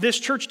want this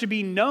church to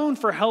be known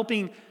for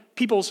helping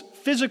people's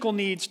physical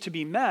needs to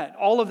be met.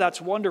 All of that's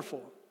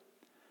wonderful.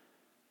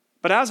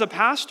 But as a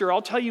pastor,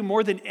 I'll tell you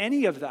more than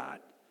any of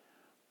that,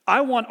 I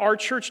want our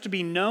church to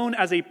be known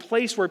as a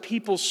place where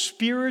people's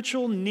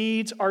spiritual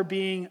needs are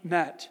being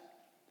met.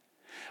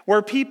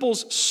 where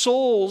people's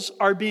souls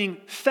are being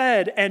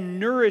fed and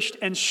nourished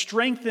and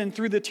strengthened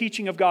through the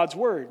teaching of God's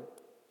word,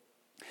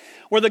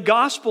 where the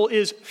gospel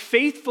is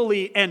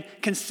faithfully and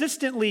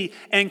consistently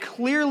and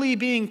clearly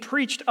being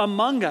preached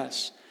among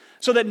us,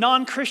 so that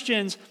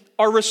non-Christians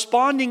are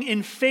responding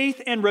in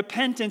faith and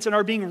repentance and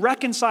are being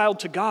reconciled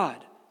to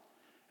God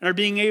and are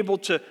being able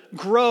to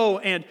grow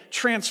and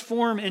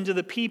transform into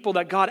the people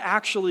that God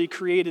actually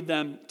created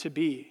them to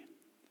be.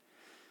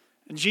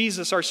 And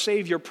Jesus, our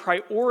Savior,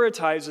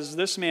 prioritizes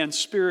this man's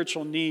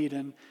spiritual need,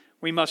 and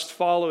we must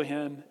follow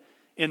him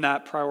in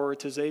that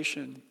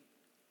prioritization.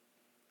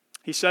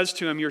 He says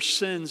to him, "Your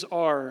sins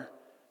are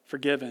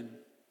forgiven."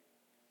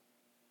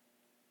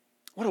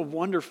 What a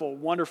wonderful,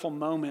 wonderful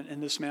moment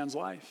in this man's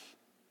life.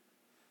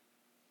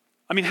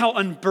 I mean, how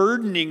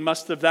unburdening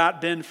must have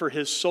that been for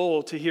his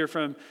soul to hear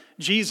from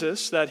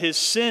Jesus that his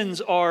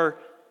sins are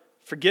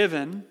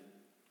forgiven.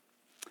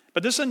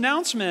 But this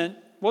announcement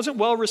wasn't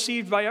well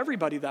received by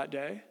everybody that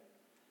day.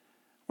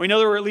 We know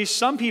there were at least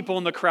some people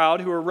in the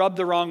crowd who were rubbed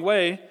the wrong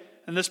way,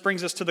 and this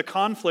brings us to the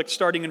conflict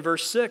starting in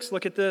verse 6.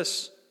 Look at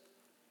this.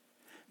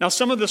 Now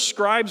some of the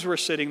scribes were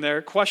sitting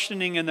there,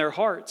 questioning in their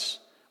hearts,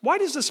 "Why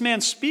does this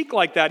man speak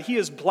like that? He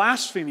is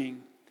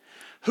blaspheming.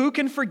 Who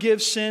can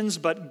forgive sins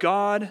but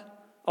God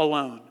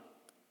alone?"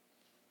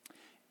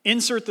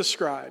 Insert the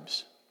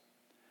scribes.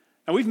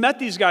 Now we've met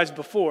these guys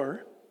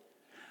before.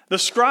 The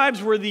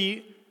scribes were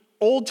the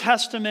Old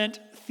Testament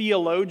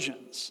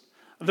theologians.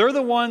 They're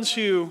the ones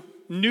who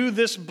knew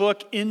this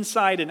book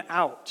inside and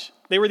out.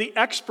 They were the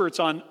experts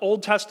on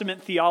Old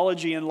Testament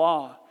theology and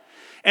law.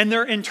 And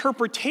their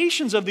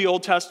interpretations of the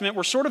Old Testament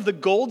were sort of the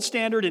gold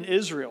standard in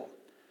Israel.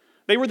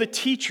 They were the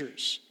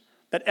teachers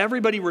that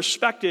everybody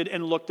respected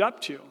and looked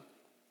up to.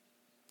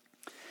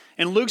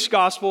 In Luke's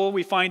gospel,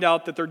 we find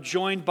out that they're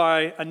joined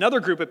by another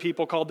group of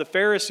people called the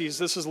Pharisees.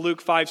 This is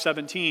Luke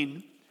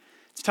 5:17.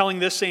 It's telling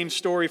this same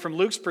story from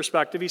Luke's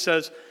perspective. He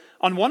says,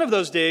 "On one of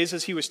those days,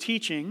 as he was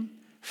teaching,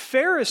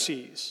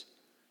 Pharisees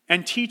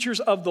and teachers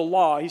of the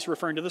law," he's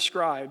referring to the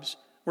scribes,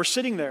 "were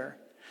sitting there,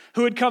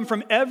 who had come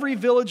from every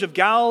village of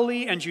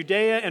Galilee and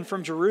Judea and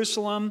from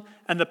Jerusalem,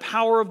 and the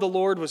power of the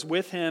Lord was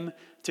with him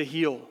to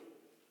heal."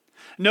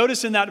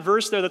 Notice in that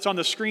verse there that's on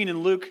the screen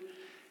in Luke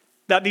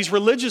that these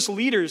religious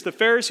leaders, the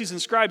Pharisees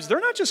and scribes, they're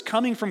not just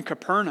coming from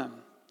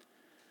Capernaum.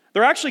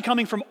 They're actually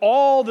coming from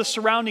all the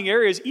surrounding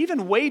areas,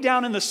 even way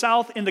down in the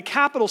south in the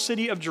capital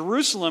city of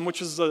Jerusalem,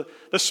 which is the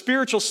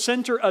spiritual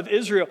center of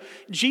Israel.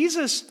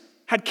 Jesus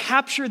had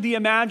captured the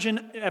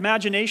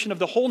imagination of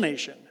the whole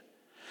nation.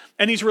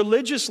 And these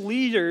religious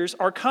leaders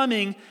are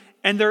coming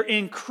and they're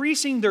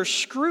increasing their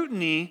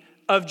scrutiny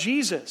of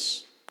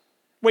Jesus.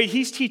 Wait,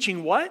 he's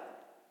teaching what?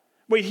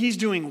 Wait, he's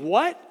doing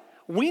what?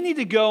 We need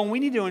to go and we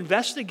need to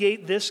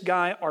investigate this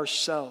guy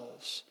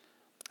ourselves.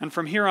 And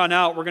from here on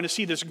out, we're going to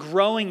see this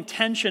growing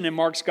tension in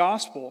Mark's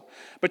gospel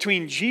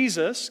between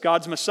Jesus,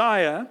 God's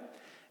Messiah,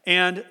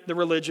 and the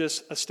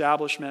religious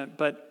establishment.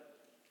 But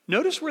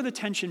notice where the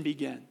tension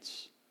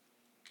begins.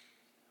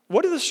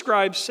 What do the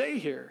scribes say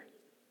here?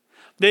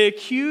 They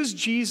accuse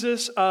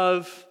Jesus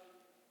of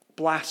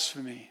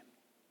blasphemy.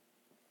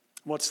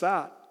 What's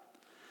that?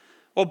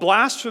 Well,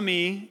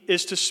 blasphemy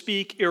is to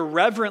speak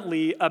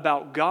irreverently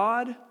about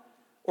God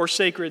or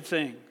sacred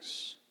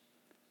things.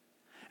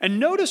 And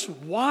notice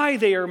why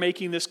they are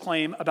making this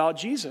claim about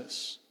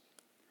Jesus.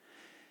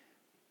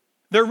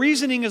 Their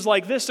reasoning is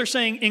like this. They're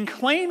saying, in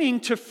claiming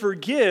to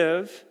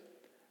forgive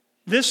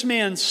this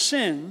man's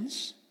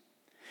sins,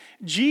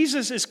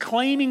 Jesus is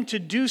claiming to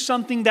do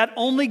something that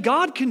only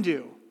God can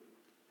do.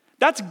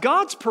 That's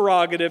God's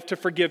prerogative to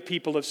forgive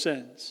people of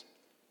sins.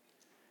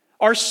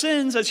 Our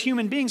sins as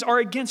human beings are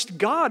against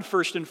God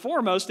first and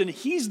foremost, and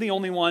He's the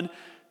only one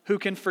who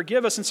can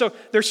forgive us. And so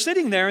they're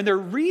sitting there and they're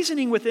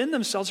reasoning within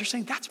themselves. They're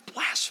saying, that's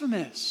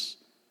blasphemous.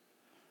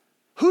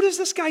 Who does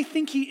this guy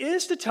think he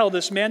is to tell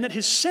this man that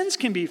his sins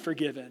can be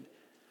forgiven?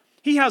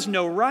 He has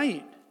no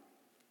right.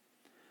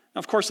 Now,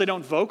 of course, they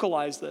don't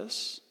vocalize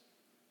this.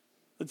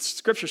 The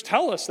scriptures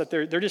tell us that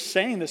they're just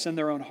saying this in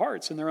their own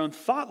hearts, in their own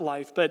thought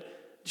life,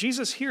 but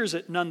Jesus hears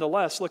it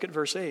nonetheless. Look at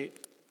verse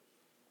 8.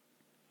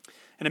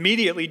 And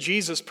immediately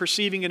Jesus,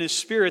 perceiving in his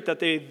spirit that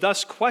they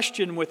thus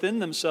questioned within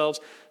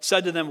themselves,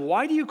 said to them,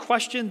 "Why do you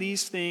question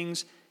these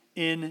things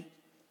in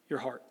your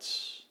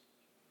hearts?"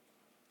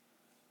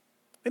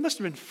 They must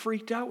have been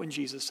freaked out when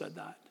Jesus said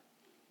that.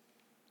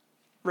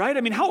 Right?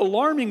 I mean, how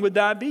alarming would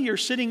that be? You're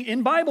sitting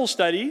in Bible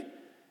study,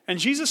 and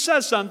Jesus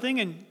says something,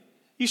 and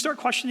you start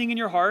questioning in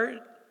your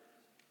heart,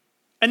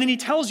 and then he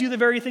tells you the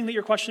very thing that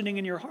you're questioning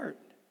in your heart.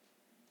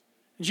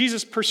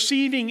 Jesus,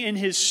 perceiving in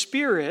his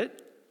spirit,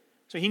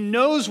 so he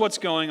knows what's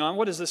going on.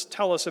 What does this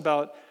tell us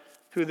about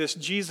who this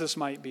Jesus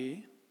might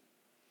be?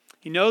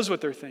 He knows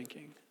what they're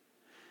thinking.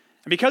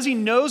 And because he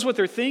knows what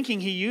they're thinking,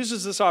 he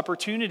uses this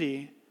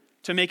opportunity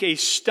to make a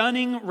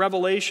stunning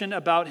revelation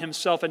about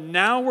himself. And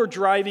now we're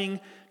driving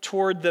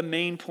toward the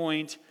main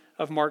point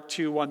of Mark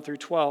 2, 1 through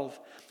 12.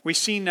 We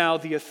see now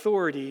the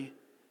authority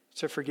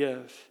to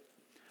forgive.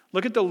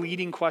 Look at the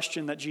leading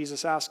question that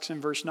Jesus asks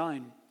in verse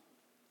 9.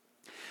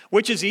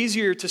 Which is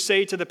easier to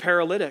say to the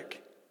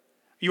paralytic,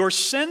 your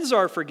sins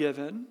are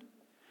forgiven,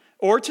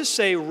 or to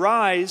say,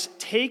 rise,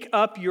 take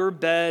up your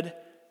bed,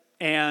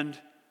 and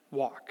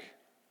walk?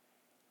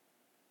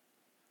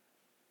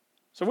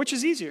 So which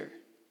is easier?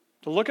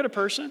 To look at a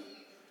person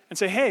and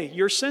say, hey,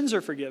 your sins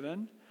are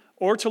forgiven,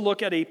 or to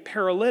look at a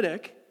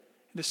paralytic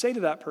and to say to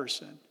that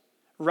person,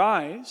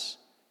 rise,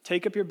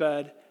 take up your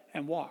bed,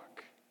 and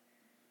walk?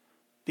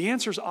 The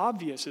answer is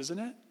obvious, isn't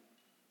it?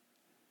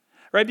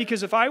 Right?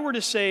 Because if I were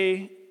to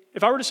say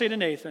to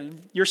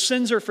Nathan, your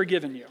sins are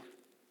forgiven you,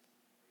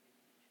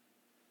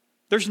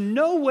 there's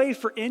no way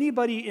for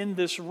anybody in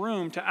this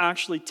room to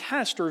actually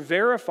test or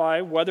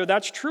verify whether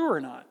that's true or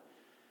not.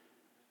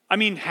 I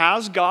mean,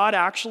 has God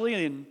actually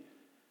in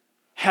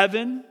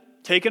heaven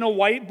taken a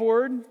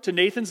whiteboard to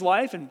Nathan's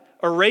life and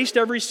erased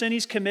every sin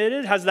he's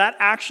committed? Has that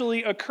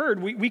actually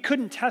occurred? We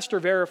couldn't test or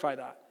verify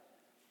that.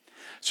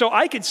 So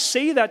I could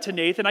say that to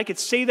Nathan, I could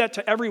say that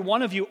to every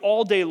one of you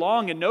all day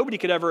long, and nobody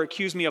could ever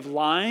accuse me of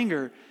lying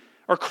or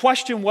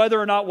question whether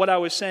or not what I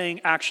was saying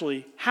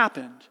actually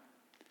happened.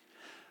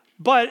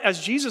 But as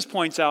Jesus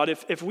points out,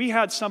 if we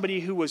had somebody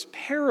who was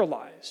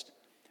paralyzed,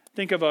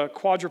 think of a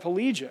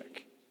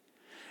quadriplegic,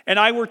 and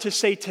I were to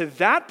say to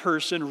that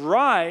person,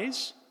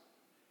 rise,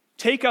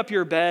 take up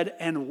your bed,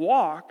 and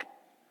walk,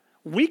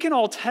 we can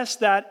all test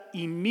that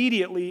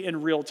immediately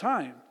in real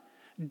time.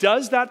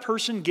 Does that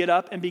person get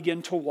up and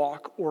begin to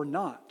walk or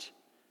not?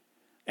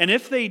 And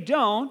if they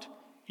don't,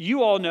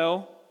 you all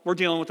know we're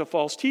dealing with a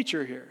false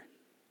teacher here.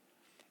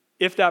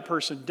 If that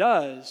person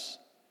does,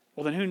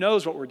 well, then who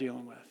knows what we're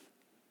dealing with?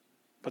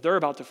 But they're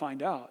about to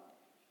find out.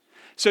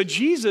 So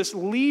Jesus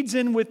leads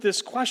in with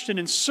this question,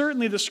 and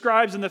certainly the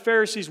scribes and the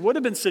Pharisees would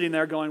have been sitting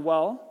there going,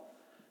 well,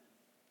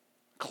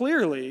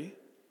 clearly,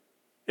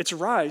 it's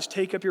rise,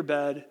 take up your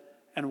bed,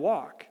 and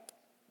walk.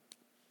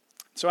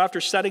 So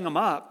after setting them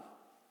up,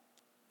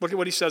 look at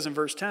what he says in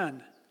verse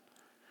 10.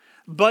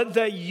 But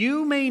that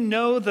you may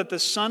know that the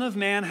Son of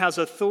Man has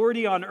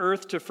authority on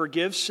earth to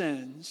forgive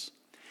sins,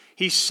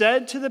 he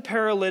said to the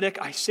paralytic,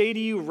 I say to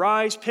you,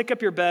 rise, pick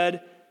up your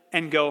bed,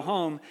 and go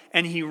home.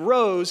 And he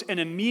rose and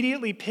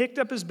immediately picked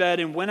up his bed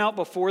and went out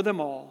before them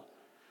all,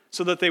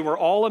 so that they were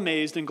all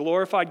amazed and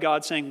glorified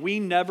God, saying, we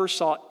never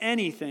saw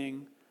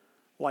anything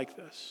like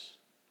this.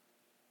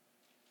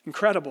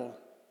 Incredible.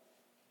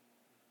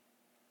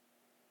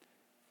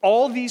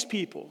 All these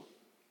people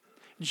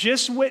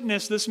just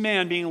witnessed this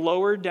man being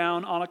lowered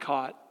down on a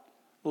cot,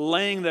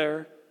 laying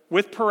there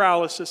with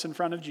paralysis in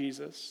front of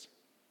Jesus.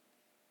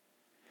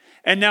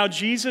 And now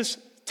Jesus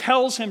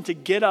tells him to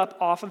get up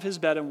off of his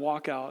bed and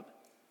walk out,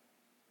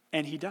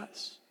 and he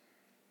does.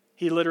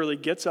 He literally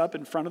gets up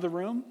in front of the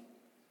room.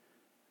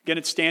 Again,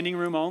 it's standing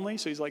room only,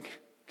 so he's like,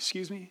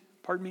 excuse me,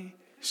 pardon me,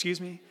 excuse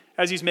me.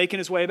 As he's making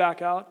his way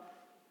back out,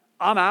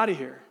 I'm out of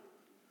here.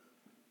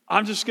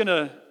 I'm just going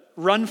to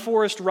run,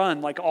 Forrest,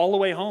 run, like all the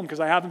way home because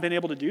I haven't been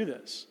able to do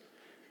this.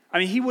 I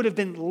mean, he would have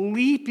been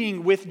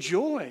leaping with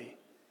joy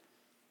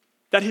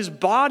that his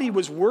body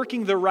was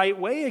working the right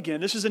way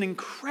again. This is an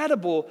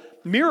incredible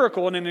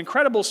miracle and an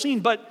incredible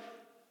scene. But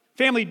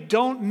family,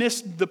 don't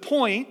miss the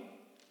point.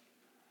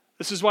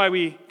 This is why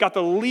we got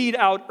the lead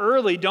out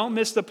early. Don't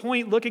miss the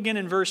point. Look again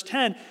in verse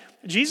 10.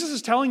 Jesus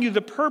is telling you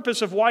the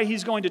purpose of why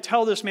he's going to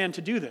tell this man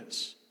to do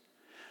this.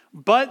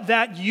 But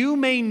that you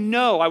may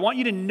know, I want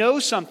you to know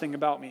something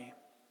about me.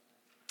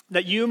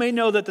 That you may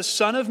know that the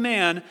Son of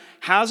Man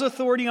has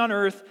authority on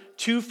earth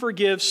to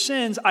forgive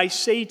sins, I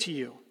say to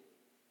you.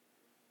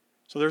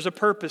 So there's a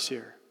purpose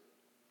here.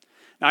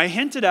 Now, I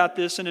hinted at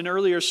this in an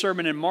earlier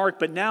sermon in Mark,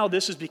 but now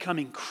this is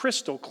becoming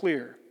crystal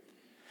clear.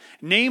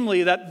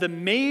 Namely, that the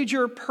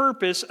major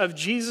purpose of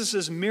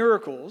Jesus'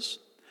 miracles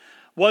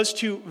was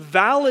to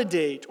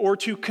validate or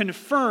to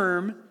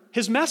confirm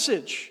his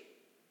message.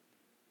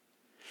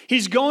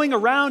 He's going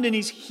around and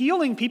he's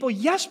healing people,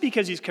 yes,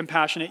 because he's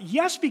compassionate,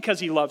 yes,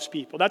 because he loves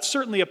people. That's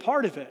certainly a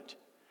part of it.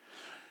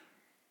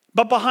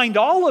 But behind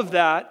all of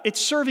that, it's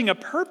serving a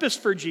purpose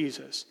for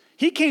Jesus.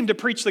 He came to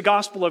preach the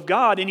gospel of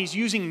God, and he's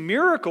using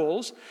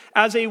miracles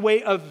as a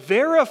way of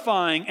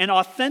verifying and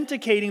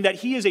authenticating that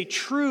he is a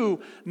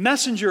true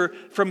messenger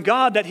from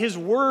God, that his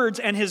words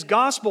and his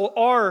gospel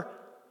are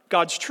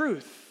God's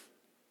truth.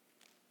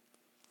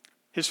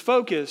 His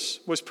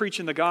focus was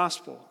preaching the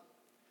gospel,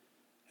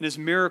 and his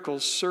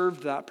miracles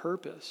served that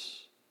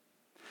purpose.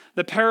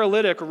 The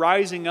paralytic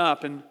rising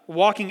up and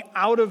walking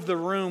out of the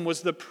room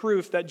was the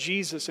proof that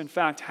Jesus, in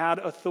fact, had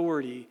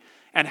authority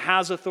and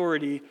has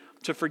authority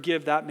to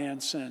forgive that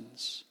man's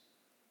sins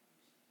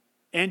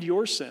and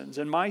your sins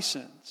and my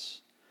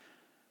sins.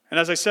 And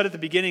as I said at the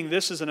beginning,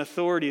 this is an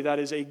authority that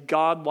is a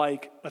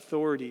godlike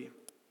authority.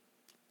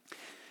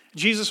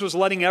 Jesus was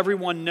letting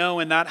everyone know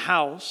in that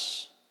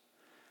house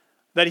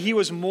that he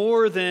was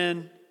more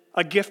than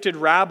a gifted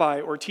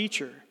rabbi or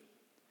teacher,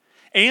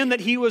 and that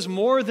he was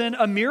more than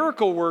a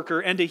miracle worker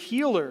and a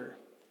healer.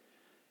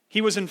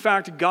 He was in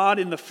fact God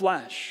in the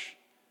flesh,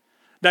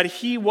 that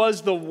he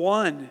was the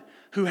one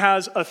who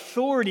has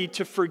authority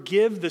to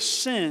forgive the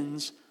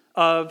sins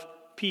of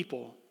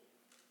people.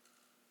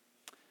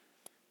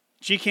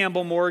 G.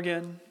 Campbell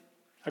Morgan,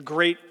 A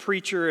great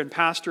preacher and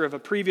pastor of a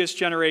previous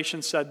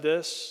generation said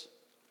this: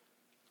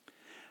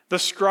 the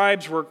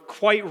scribes were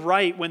quite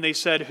right when they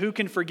said, "Who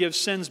can forgive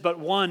sins but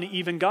one,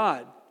 even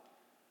God?"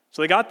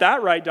 So they got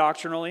that right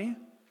doctrinally.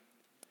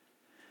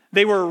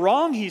 They were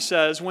wrong, he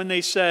says, when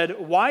they said,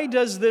 "Why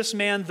does this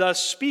man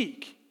thus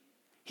speak?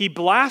 He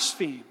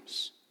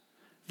blasphemes.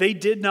 They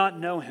did not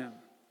know him."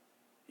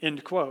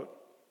 End quote.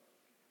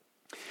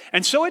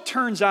 And so it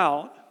turns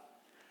out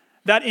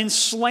that in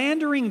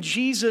slandering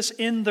Jesus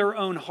in their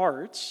own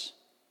hearts,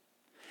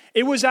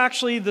 it was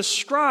actually the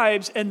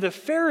scribes and the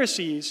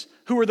Pharisees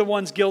who were the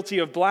ones guilty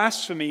of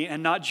blasphemy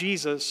and not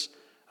Jesus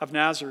of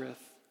Nazareth.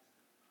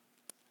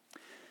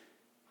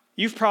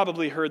 You've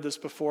probably heard this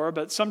before,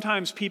 but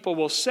sometimes people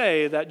will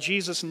say that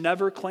Jesus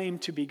never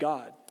claimed to be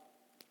God.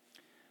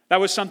 That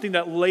was something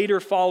that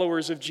later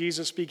followers of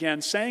Jesus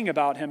began saying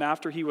about him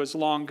after he was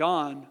long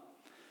gone.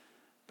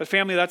 But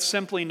family, that's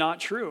simply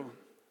not true.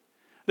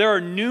 There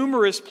are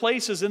numerous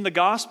places in the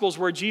Gospels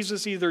where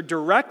Jesus either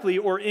directly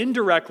or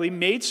indirectly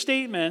made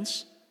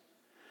statements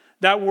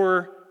that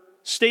were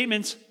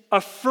statements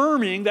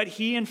affirming that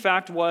he in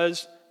fact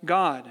was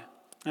God.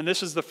 And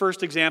this is the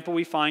first example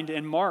we find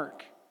in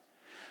Mark.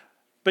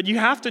 But you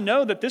have to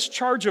know that this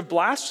charge of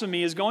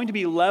blasphemy is going to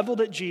be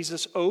leveled at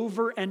Jesus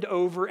over and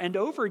over and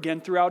over again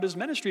throughout his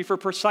ministry for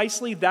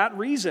precisely that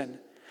reason.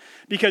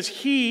 Because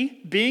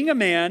he, being a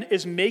man,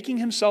 is making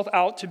himself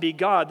out to be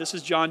God. This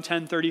is John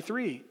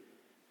 10:33.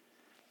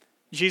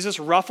 Jesus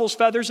ruffles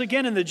feathers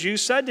again, and the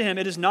Jews said to him,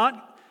 "It is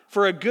not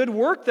for a good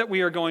work that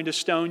we are going to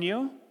stone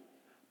you,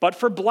 but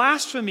for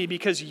blasphemy,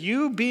 because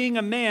you, being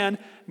a man,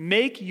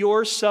 make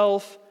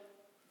yourself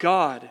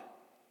God."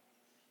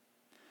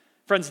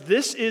 Friends,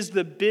 this is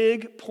the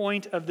big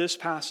point of this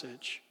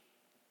passage.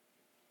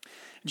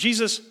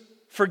 Jesus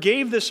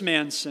forgave this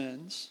man's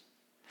sins,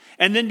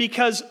 and then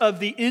because of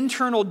the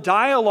internal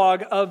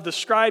dialogue of the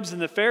scribes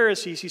and the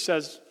Pharisees, he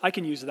says, "I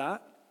can use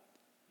that.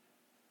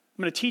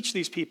 I'm going to teach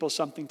these people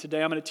something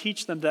today. I'm going to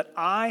teach them that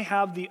I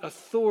have the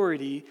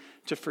authority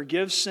to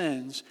forgive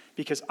sins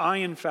because I,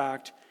 in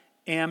fact,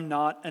 am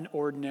not an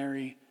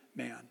ordinary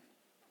man."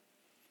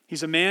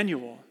 He's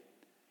Emmanuel.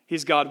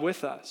 He's God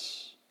with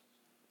us.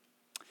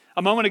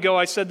 A moment ago,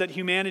 I said that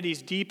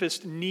humanity's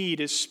deepest need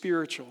is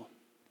spiritual.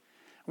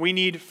 We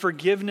need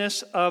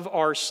forgiveness of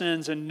our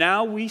sins, and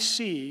now we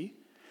see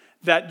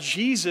that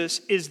Jesus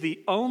is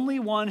the only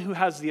one who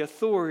has the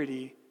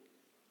authority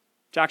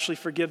to actually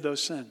forgive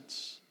those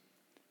sins.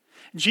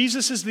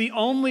 Jesus is the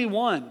only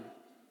one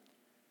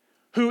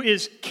who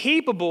is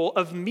capable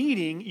of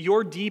meeting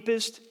your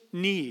deepest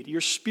need, your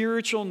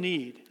spiritual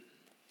need.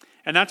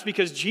 And that's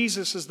because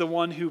Jesus is the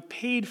one who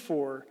paid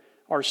for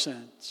our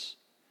sins.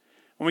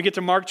 When we get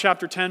to Mark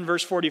chapter 10,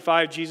 verse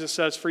 45, Jesus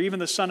says, "For even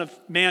the Son of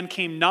Man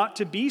came not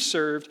to be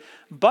served,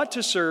 but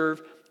to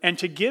serve and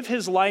to give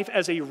his life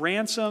as a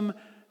ransom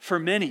for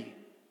many."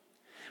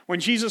 When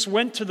Jesus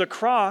went to the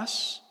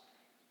cross,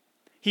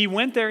 he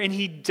went there and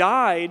he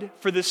died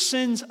for the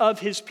sins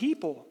of his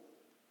people.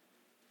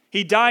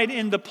 He died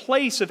in the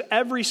place of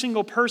every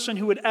single person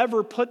who would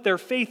ever put their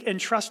faith and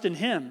trust in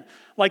him,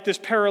 like this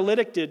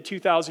paralytic did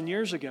 2,000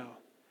 years ago.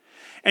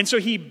 And so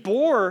he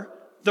bore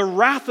the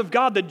wrath of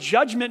God, the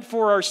judgment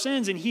for our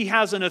sins, and he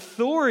has an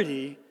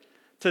authority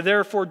to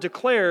therefore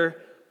declare,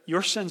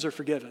 "Your sins are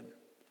forgiven.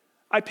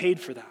 I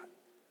paid for that."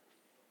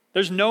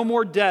 There's no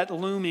more debt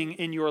looming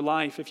in your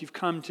life if you've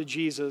come to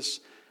Jesus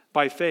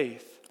by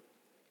faith.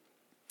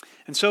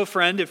 And so,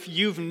 friend, if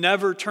you've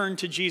never turned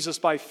to Jesus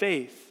by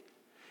faith,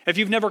 if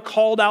you've never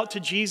called out to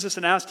Jesus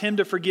and asked him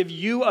to forgive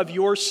you of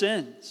your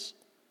sins,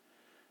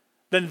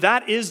 then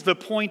that is the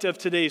point of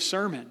today's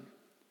sermon.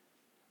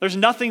 There's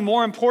nothing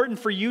more important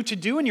for you to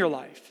do in your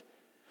life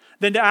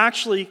than to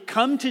actually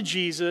come to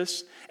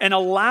Jesus and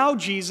allow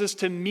Jesus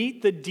to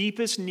meet the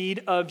deepest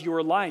need of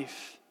your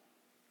life.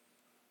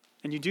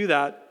 And you do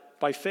that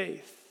by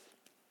faith.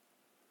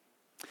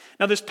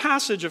 Now, this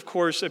passage, of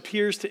course,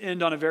 appears to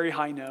end on a very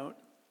high note.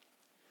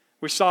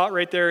 We saw it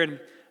right there in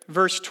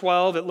verse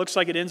 12. It looks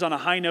like it ends on a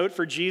high note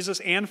for Jesus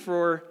and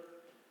for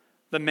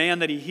the man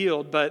that he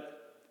healed.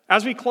 But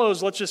as we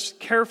close, let's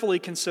just carefully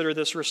consider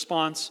this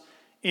response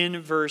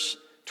in verse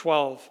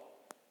 12.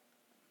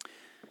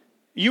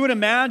 You would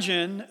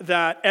imagine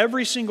that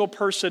every single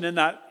person in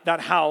that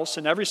house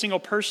and every single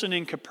person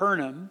in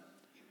Capernaum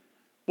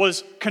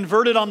was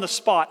converted on the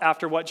spot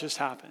after what just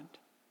happened.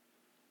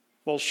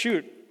 Well,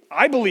 shoot,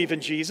 I believe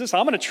in Jesus.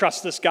 I'm going to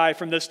trust this guy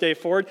from this day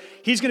forward.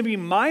 He's going to be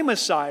my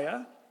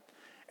Messiah.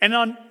 And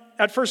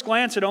at first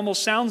glance, it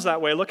almost sounds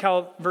that way. Look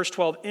how verse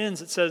 12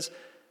 ends. It says,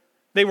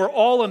 "They were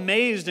all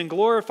amazed and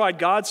glorified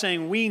God,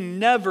 saying, 'We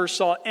never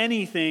saw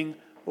anything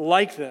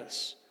like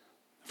this.'"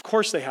 Of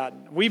course they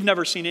hadn't. We've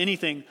never seen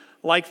anything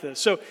like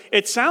this. So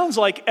it sounds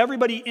like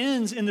everybody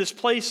ends in this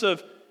place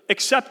of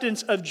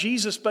acceptance of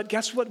Jesus, but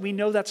guess what? We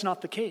know that's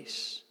not the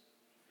case.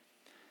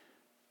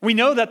 We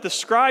know that the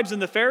scribes and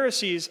the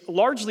Pharisees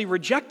largely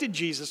rejected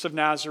Jesus of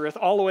Nazareth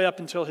all the way up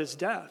until his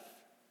death.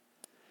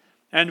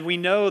 And we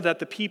know that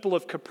the people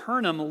of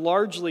Capernaum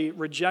largely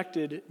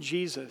rejected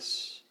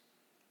Jesus.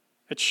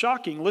 It's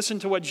shocking. Listen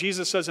to what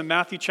Jesus says in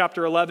Matthew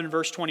chapter 11,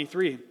 verse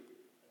 23.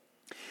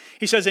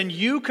 He says, "And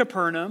you,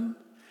 Capernaum,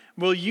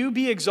 will you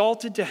be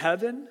exalted to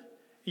heaven?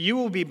 You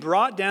will be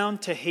brought down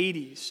to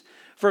Hades.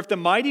 For if the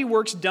mighty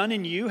works done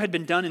in you had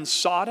been done in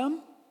Sodom,"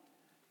 you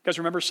guys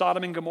remember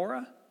Sodom and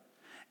Gomorrah?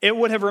 "It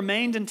would have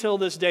remained until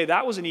this day."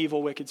 That was an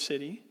evil, wicked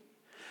city.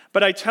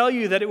 "But I tell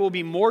you that it will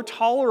be more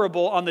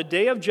tolerable on the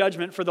day of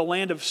judgment for the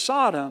land of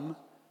Sodom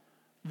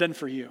than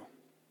for you."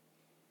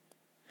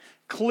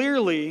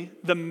 Clearly,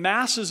 the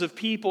masses of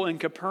people in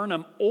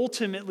Capernaum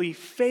ultimately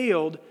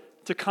failed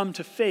to come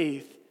to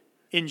faith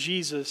in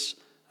Jesus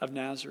of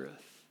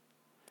Nazareth.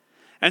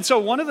 And so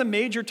one of the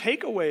major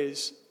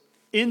takeaways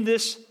in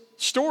this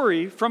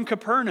story from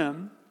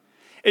Capernaum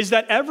is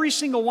that every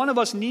single one of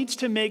us needs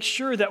to make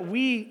sure that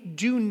we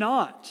do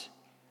not,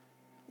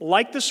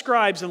 like the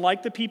scribes and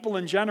like the people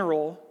in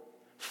general,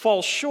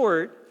 fall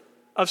short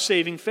of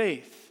saving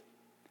faith.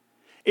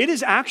 It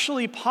is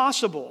actually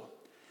possible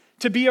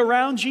to be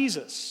around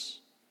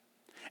Jesus,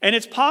 and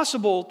it's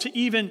possible to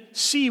even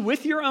see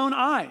with your own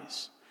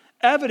eyes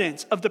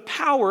evidence of the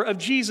power of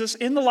Jesus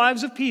in the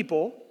lives of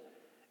people,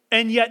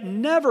 and yet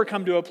never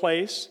come to a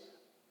place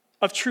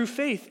of true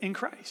faith in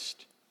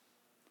Christ.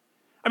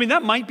 I mean,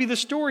 that might be the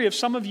story of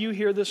some of you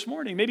here this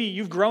morning. Maybe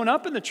you've grown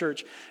up in the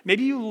church.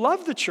 Maybe you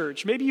love the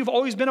church. Maybe you've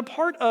always been a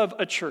part of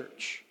a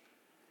church.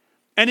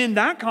 And in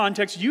that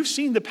context, you've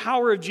seen the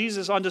power of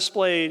Jesus on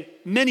display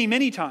many,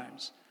 many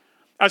times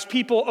as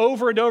people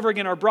over and over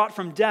again are brought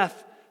from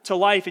death to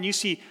life, and you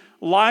see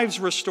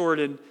lives restored,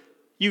 and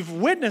you've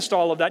witnessed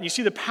all of that, and you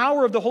see the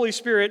power of the Holy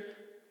Spirit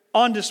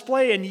on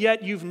display, and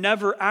yet you've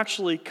never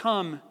actually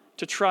come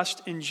to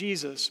trust in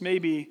Jesus.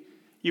 Maybe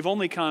you've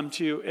only come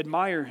to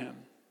admire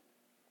him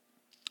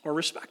or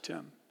respect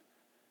him.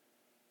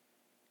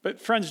 But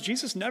friends,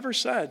 Jesus never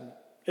said,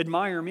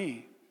 "Admire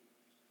me."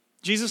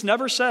 Jesus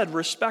never said,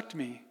 "Respect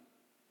me."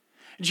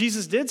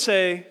 Jesus did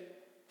say,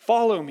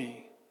 "Follow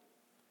me."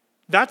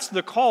 That's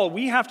the call.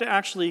 We have to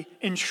actually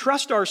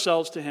entrust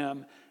ourselves to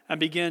him and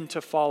begin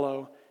to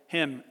follow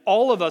him.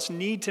 All of us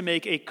need to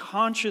make a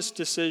conscious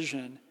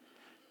decision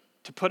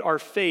to put our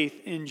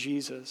faith in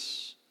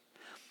Jesus.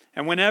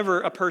 And whenever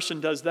a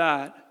person does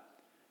that,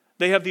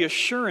 they have the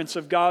assurance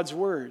of God's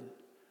word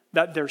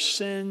that their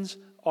sins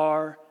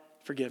are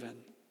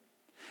forgiven.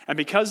 And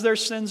because their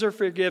sins are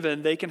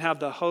forgiven, they can have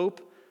the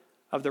hope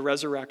of the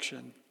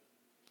resurrection.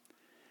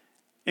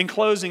 In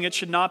closing, it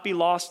should not be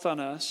lost on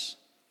us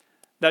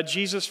that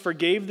Jesus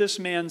forgave this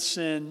man's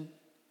sin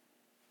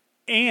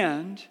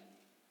and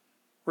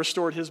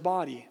restored his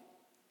body.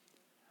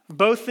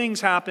 Both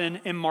things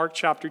happen in Mark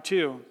chapter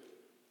 2.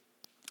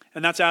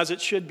 And that's as it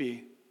should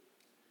be.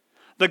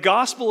 The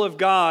gospel of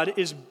God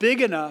is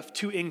big enough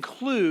to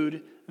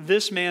include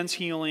this man's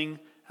healing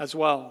as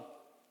well.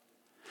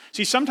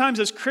 See,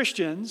 sometimes as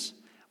Christians,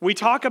 we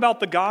talk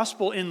about the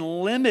gospel in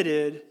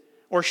limited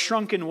or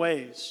shrunken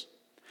ways,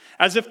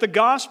 as if the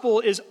gospel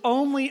is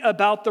only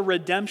about the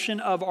redemption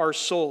of our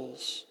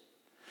souls.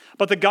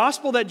 But the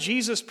gospel that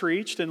Jesus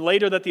preached, and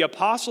later that the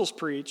apostles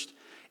preached,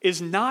 is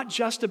not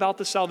just about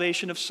the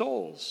salvation of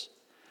souls.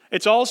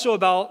 It's also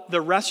about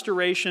the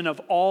restoration of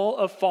all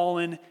of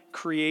fallen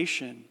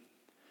creation.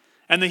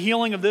 And the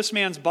healing of this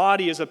man's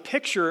body is a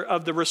picture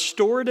of the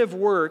restorative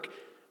work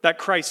that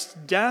Christ's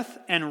death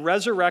and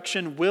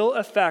resurrection will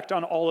effect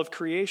on all of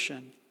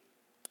creation.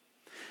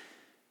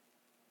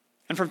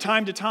 And from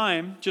time to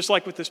time, just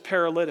like with this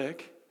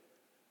paralytic,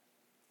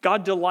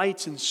 God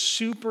delights in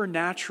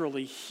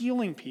supernaturally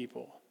healing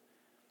people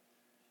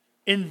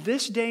in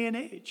this day and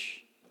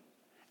age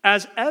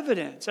as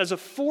evidence, as a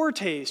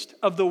foretaste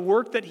of the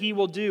work that he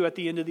will do at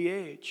the end of the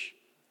age.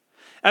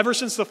 Ever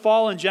since the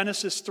fall in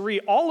Genesis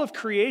 3, all of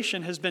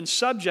creation has been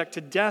subject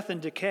to death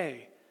and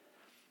decay.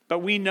 But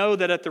we know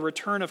that at the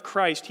return of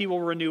Christ, he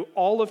will renew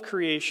all of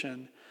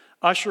creation,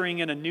 ushering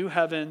in a new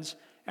heavens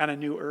and a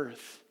new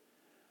earth.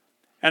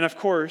 And of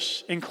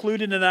course,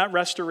 included in that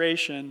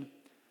restoration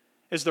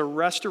is the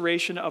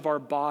restoration of our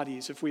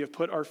bodies if we have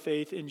put our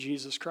faith in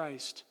Jesus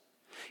Christ.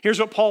 Here's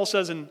what Paul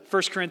says in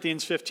 1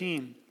 Corinthians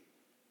 15.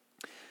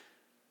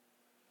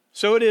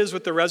 "So it is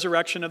with the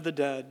resurrection of the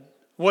dead.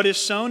 What is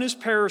sown is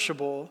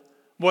perishable.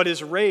 What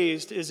is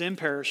raised is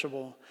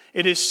imperishable.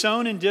 It is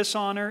sown in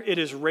dishonor. It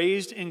is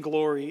raised in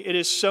glory. It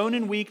is sown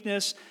in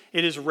weakness.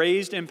 It is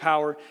raised in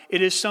power.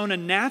 It is sown a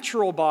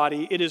natural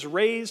body. It is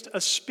raised a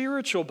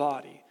spiritual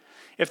body.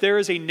 If there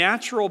is a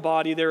natural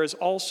body, there is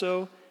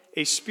also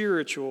a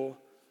spiritual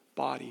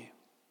body."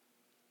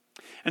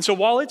 And so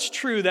while it's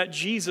true that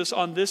Jesus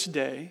on this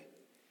day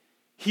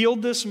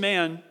healed this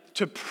man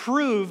to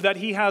prove that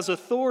he has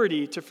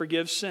authority to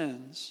forgive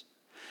sins,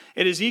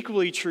 it is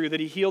equally true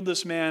that he healed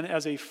this man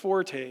as a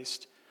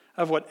foretaste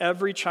of what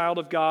every child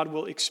of God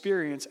will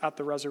experience at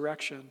the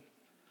resurrection.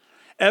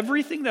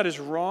 Everything that is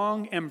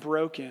wrong and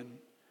broken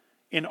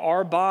in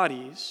our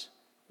bodies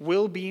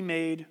will be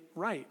made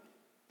right.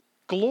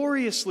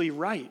 Gloriously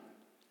right.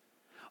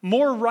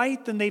 More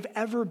right than they've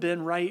ever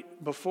been right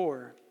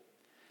before.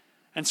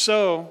 And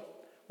so,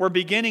 we're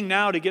beginning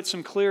now to get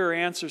some clearer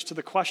answers to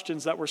the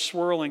questions that were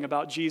swirling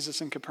about Jesus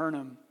in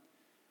Capernaum.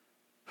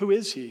 Who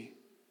is he?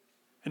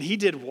 And he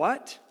did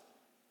what?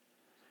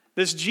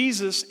 This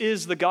Jesus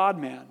is the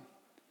God-man.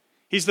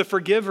 He's the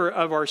forgiver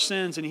of our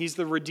sins, and he's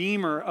the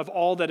redeemer of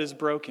all that is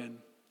broken.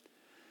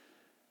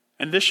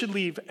 And this should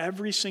leave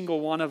every single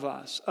one of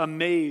us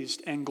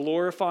amazed and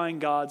glorifying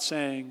God,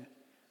 saying,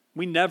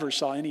 we never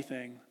saw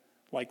anything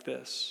like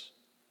this.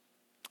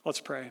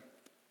 Let's pray.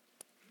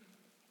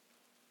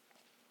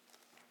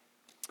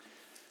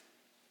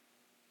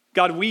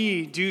 God,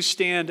 we do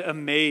stand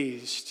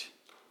amazed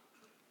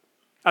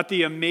at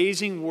the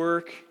amazing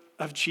work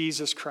of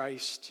Jesus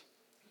Christ.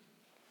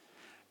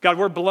 God,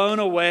 we're blown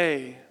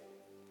away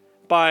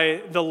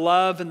by the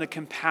love and the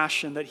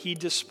compassion that he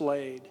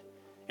displayed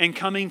in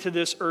coming to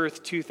this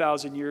earth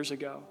 2,000 years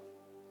ago.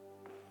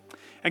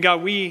 And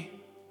God, we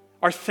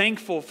are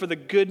thankful for the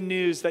good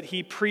news that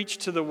he preached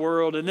to the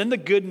world, and then the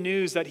good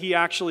news that he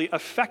actually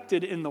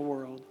effected in the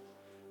world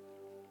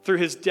through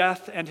his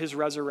death and his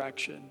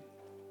resurrection.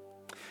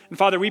 And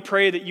Father, we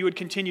pray that you would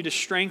continue to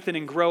strengthen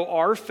and grow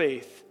our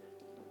faith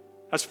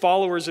as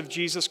followers of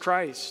Jesus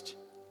Christ.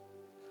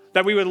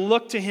 That we would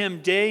look to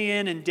him day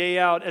in and day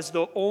out as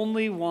the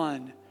only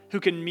one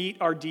who can meet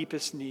our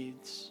deepest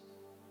needs.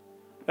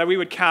 That we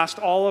would cast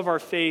all of our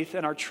faith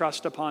and our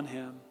trust upon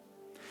him.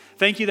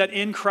 Thank you that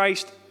in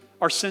Christ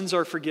our sins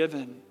are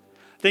forgiven.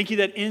 Thank you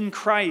that in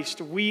Christ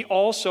we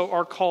also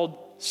are called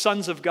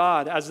sons of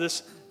God, as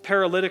this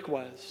paralytic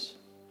was,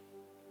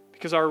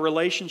 because our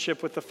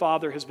relationship with the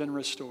Father has been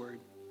restored.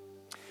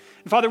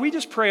 And Father, we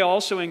just pray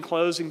also in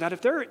closing that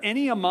if there are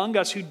any among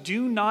us who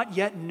do not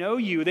yet know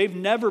you, they've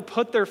never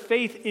put their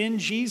faith in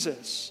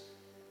Jesus,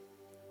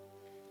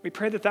 we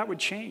pray that that would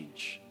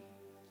change.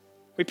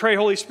 We pray,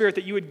 Holy Spirit,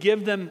 that you would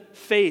give them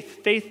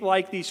faith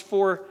like these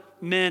 4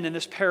 men and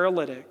this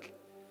paralytic,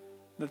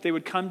 that they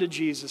would come to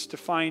Jesus to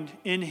find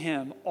in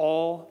him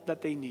all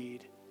that they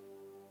need.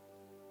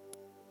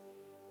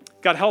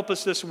 God, help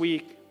us this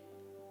week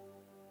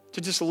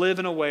to just live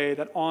in a way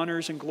that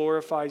honors and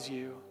glorifies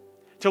you,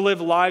 to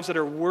live lives that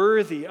are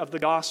worthy of the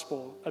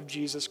gospel of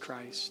Jesus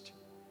Christ.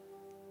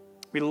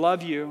 We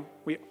love you.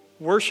 We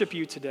worship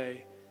you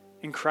today.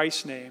 In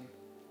Christ's name,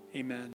 amen.